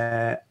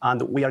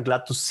 and we are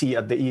glad to see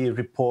at the EU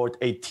Report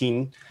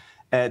 18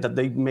 that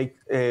they make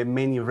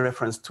many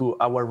reference to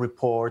our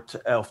report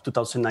of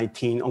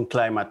 2019 on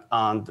climate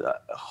and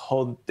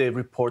how the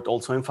report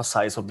also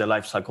emphasizes of the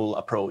life cycle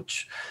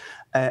approach.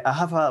 I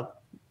have a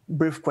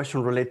brief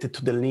question related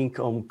to the link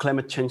on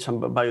climate change and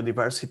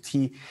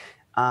biodiversity,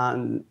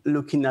 and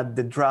looking at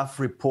the draft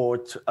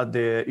report at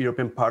the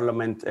European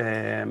Parliament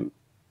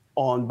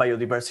on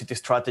biodiversity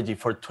strategy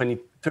for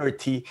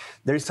 2030,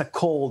 there is a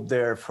call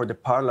there for the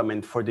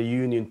Parliament, for the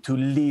Union to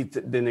lead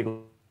the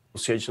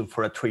negotiation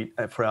for a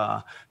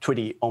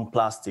treaty on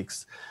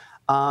plastics.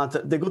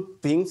 The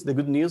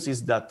good news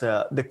is that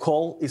the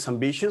call is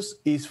ambitious,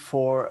 is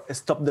for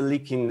stop the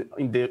leaking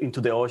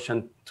into the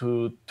ocean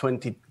to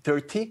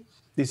 2030.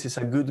 This is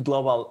a good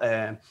global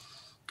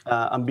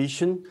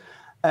ambition.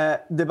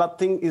 The bad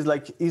thing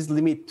is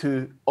limit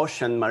to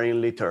ocean marine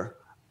litter.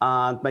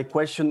 And my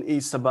question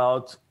is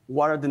about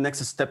what are the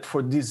next steps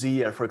for this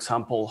year, for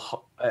example,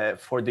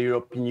 for the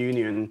European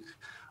Union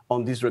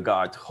on this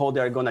regard, how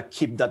they are going to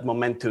keep that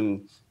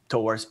momentum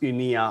towards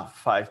UNEA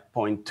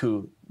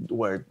 5.2,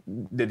 where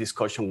the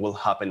discussion will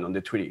happen on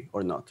the treaty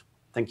or not.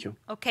 Thank you.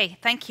 Okay,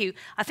 thank you.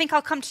 I think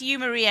I'll come to you,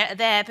 Maria,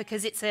 there,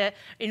 because it's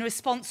in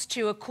response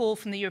to a call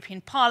from the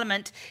European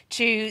Parliament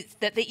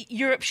that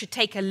Europe should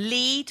take a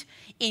lead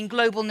in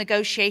global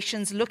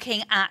negotiations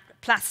looking at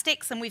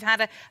plastics. And we've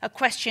had a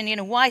question,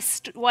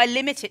 why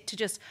limit it to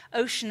just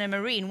ocean and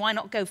marine? Why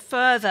not go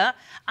further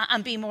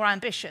and be more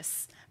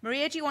ambitious?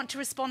 Maria, do you want to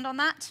respond on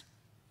that?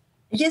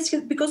 Yes,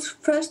 because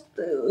first,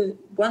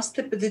 one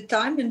step at a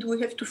time, and we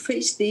have to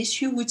face the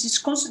issue which is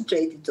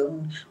concentrated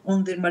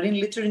on the marine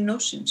litter in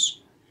oceans.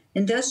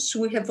 And as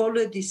we have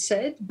already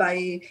said,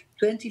 by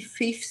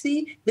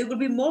 2050, there will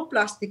be more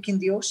plastic in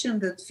the ocean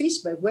than fish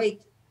by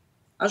weight,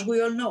 as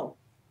we all know.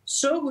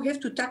 So we have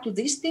to tackle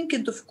this thing,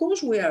 and of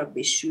course we are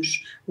ambitious.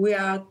 We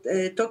are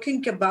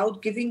talking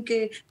about giving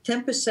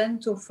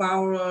 10% of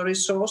our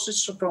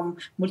resources from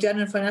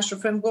multi-annual financial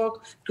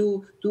framework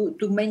to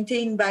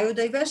maintain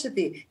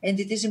biodiversity. And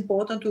it is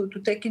important to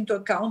take into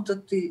account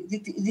that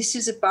this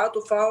is a part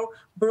of our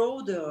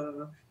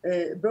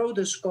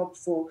broader scope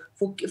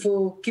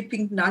for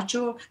keeping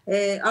nature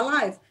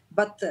alive.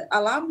 But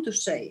allow me to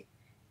say,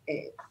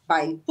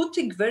 by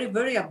putting very,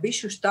 very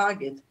ambitious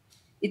targets,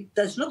 it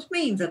does not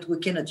mean that we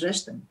can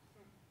address them.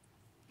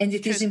 And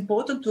it is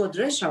important to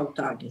address our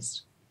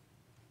targets.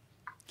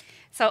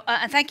 So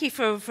and thank you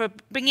for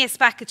bringing us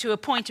back to a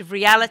point of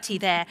reality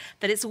there,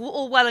 that it's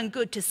all well and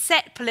good to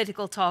set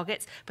political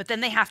targets, but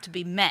then they have to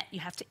be met. You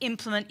have to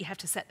implement, you have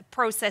to set the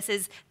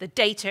processes, the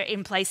data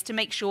in place to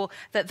make sure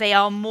that they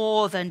are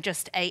more than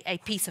just a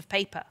piece of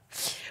paper.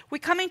 We're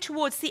coming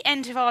towards the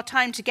end of our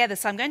time together,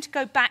 so I'm going to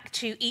go back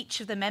to each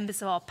of the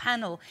members of our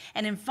panel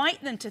and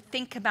invite them to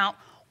think about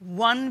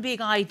one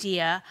big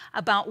idea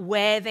about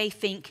where they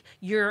think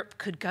Europe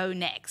could go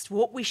next,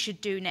 what we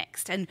should do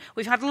next. And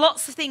we've had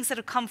lots of things that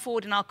have come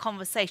forward in our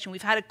conversation.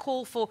 We've had a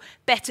call for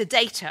better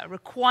data,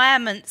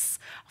 requirements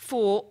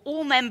for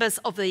all members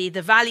of the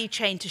value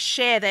chain to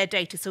share their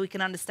data so we can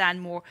understand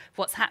more of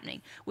what's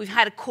happening. We've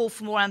had a call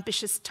for more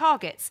ambitious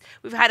targets.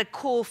 We've had a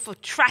call for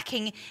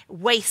tracking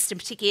waste, and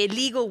particularly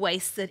illegal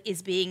waste that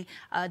is being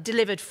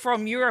delivered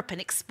from Europe and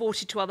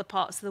exported to other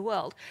parts of the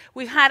world.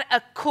 We've had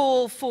a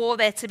call for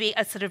there to be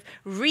a sort of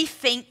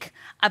rethink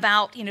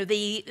about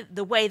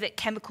the way that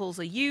chemicals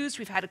are used.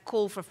 We've had a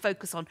call for a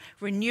focus on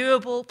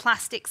renewable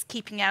plastics,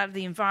 keeping out of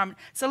the environment.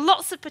 So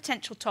lots of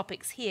potential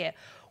topics here.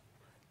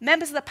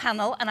 Members of the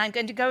panel, and I'm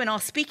going to go in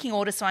our speaking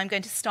order, so I'm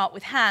going to start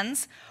with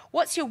Hans.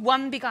 What's your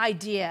one big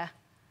idea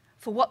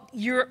for what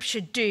Europe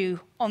should do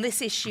on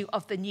this issue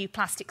of the new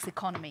plastics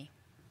economy?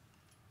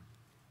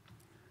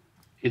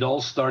 It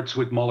all starts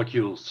with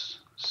molecules.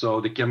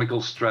 So the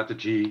chemical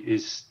strategy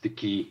is the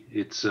key.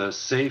 It's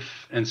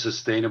safe and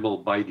sustainable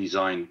by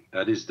design.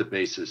 That is the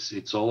basis.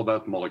 It's all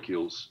about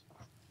molecules.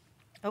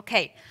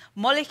 Okay,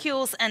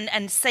 molecules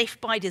and safe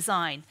by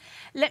design.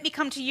 Let me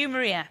come to you,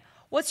 Maria.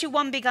 What's your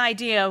one big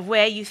idea of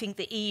where you think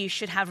the EU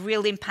should have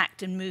real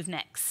impact and move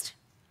next?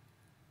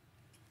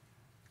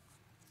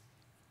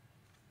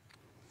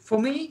 For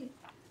me?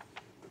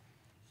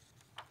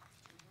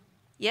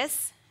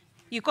 Yes?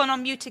 You've gone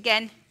on mute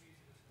again.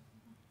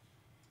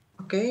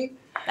 Okay.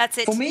 That's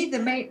it. For me, the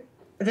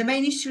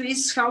main issue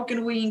is how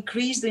can we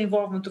increase the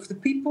involvement of the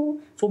people.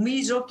 For me,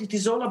 it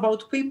is all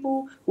about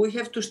people. We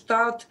have to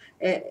start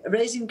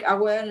raising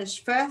awareness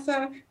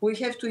further. We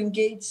have to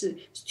engage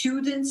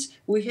students.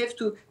 We have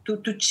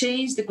to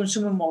change the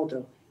consumer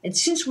model. And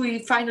since we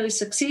finally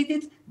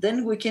succeeded,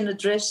 then we can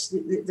address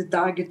the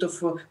target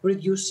of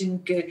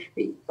reducing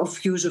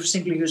of use of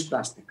single-use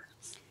plastic.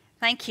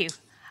 Thank you.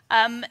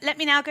 Let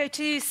me now go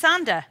to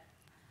Sander.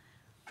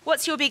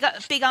 What's your big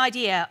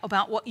idea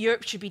about what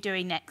Europe should be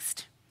doing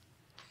next?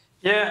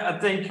 Yeah, I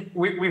think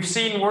we've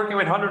seen, working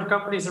with 100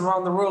 companies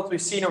around the world,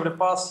 we've seen over the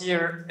past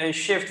year a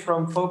shift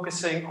from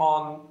focusing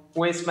on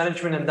waste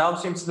management and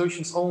downstream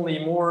solutions only,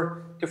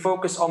 more to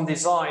focus on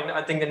design.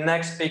 I think the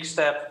next big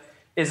step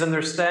is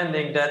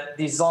understanding that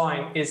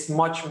design is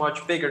much,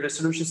 much bigger. The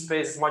solution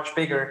space is much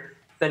bigger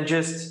than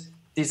just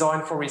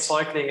design for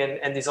recycling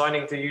and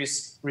designing to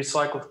use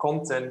recycled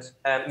content,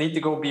 and need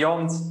to go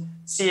beyond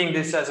seeing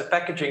this as a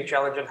packaging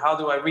challenge and how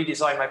do I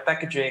redesign my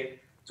packaging,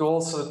 to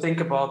also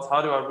think about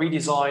how do I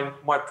redesign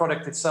my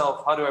product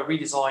itself, how do I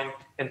redesign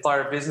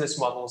entire business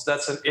models.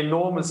 That's an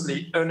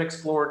enormously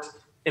unexplored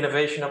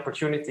innovation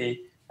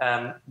opportunity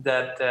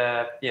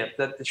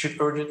that should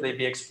urgently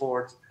be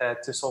explored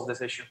to solve this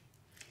issue.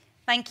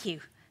 Thank you.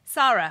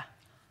 Sarah,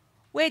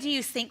 where do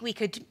you think we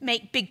could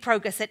make big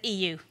progress at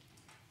EU?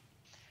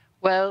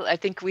 Well, I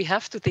think we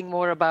have to think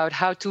more about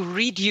how to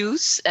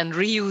reduce and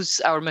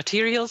reuse our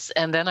materials.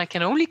 And then I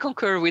can only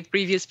concur with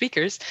previous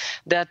speakers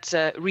that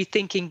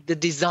rethinking the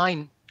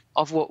design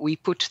of what we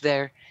put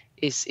there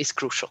is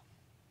crucial.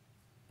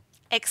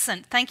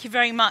 Excellent. Thank you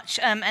very much.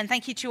 And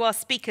thank you to our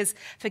speakers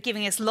for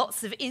giving us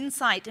lots of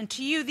insight, and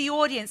to you, the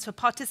audience, for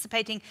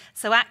participating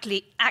so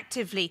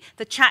actively.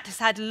 The chat has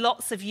had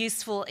lots of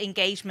useful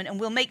engagement, and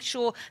we'll make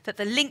sure that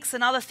the links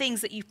and other things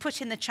that you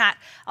put in the chat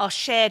are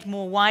shared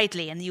more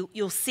widely. And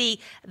you'll see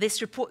this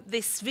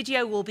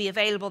video will be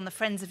available on the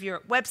Friends of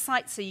Europe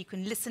website, so you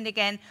can listen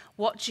again,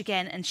 watch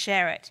again, and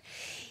share it.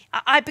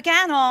 I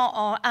began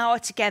our hour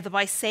together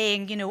by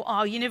saying,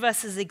 our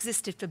universe has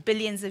existed for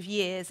billions of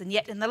years, and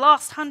yet in the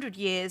last 100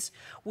 years,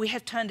 we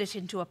have turned it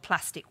into a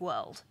plastic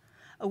world.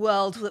 A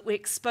world that we're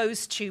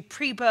exposed to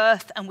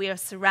pre-birth and we are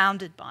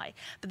surrounded by.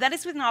 But that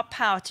is within our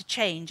power to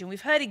change. And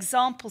we've heard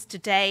examples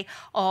today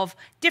of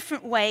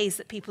different ways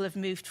that people have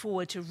moved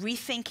forward to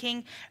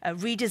rethinking,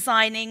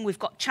 redesigning. We've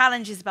got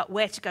challenges about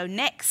where to go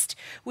next.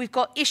 We've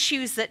got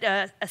issues that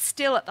are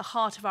still at the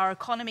heart of our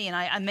economy. And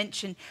I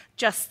mentioned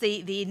just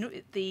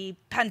the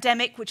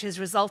pandemic, which has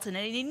resulted in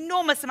an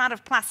enormous amount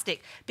of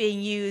plastic being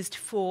used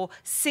for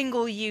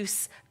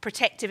single-use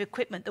protective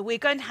equipment that we're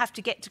going to have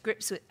to get to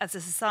grips with as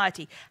a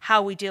society,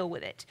 how we deal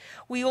with it.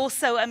 We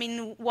also,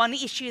 one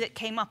issue that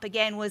came up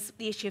again was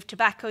the issue of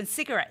tobacco and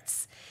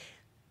cigarettes.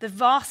 The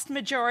vast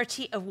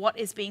majority of what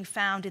is being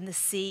found in the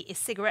sea is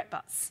cigarette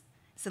butts.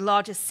 It's the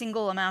largest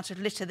single amount of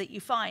litter that you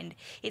find.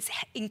 It's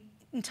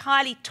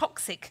entirely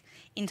toxic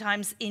in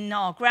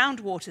our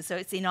groundwater, so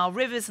it's in our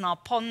rivers and our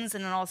ponds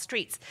and in our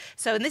streets.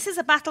 And this is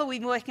a battle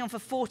we've been working on for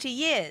 40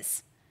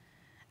 years.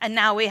 And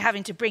now we're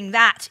having to bring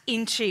that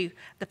into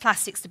the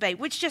plastics debate,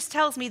 which just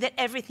tells me that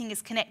everything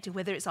is connected,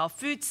 whether it's our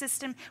food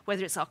system,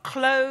 whether it's our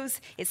clothes,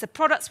 it's the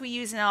products we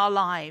use in our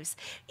lives.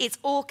 It's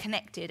all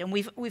connected. And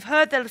we've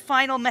heard the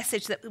final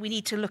message that we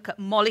need to look at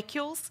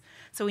molecules.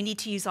 So we need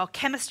to use our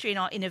chemistry and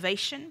our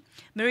innovation.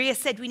 Maria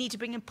said we need to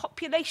bring in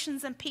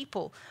populations and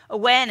people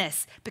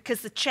awareness,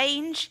 because the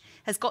change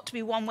has got to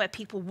be one where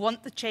people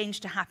want the change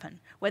to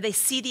happen, where they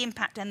see the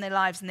impact in their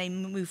lives and they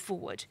move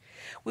forward.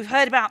 We've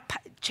heard about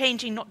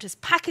changing not just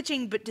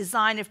packaging, but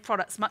design of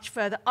products much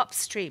further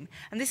upstream.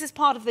 And this is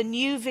part of the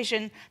new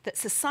vision that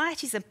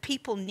societies and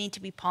people need to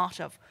be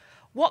part of.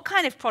 What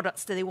kind of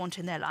products do they want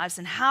in their lives,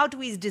 and how do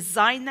we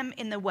design them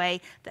in the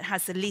way that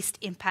has the least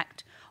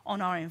impact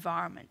on our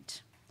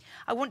environment?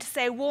 I want to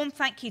say a warm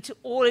thank you to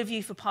all of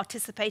you for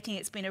participating.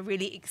 It's been a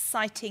really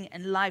exciting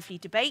and lively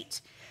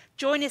debate.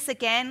 Join us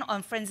again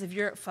on Friends of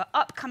Europe for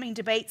upcoming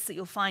debates that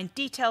you'll find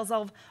details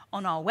of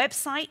on our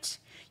website.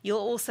 You'll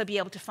also be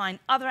able to find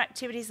other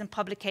activities and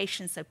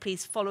publications, so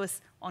please follow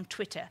us on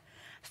Twitter.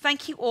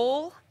 Thank you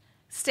all.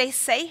 Stay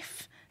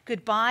safe.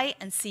 Goodbye,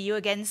 and see you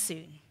again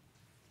soon.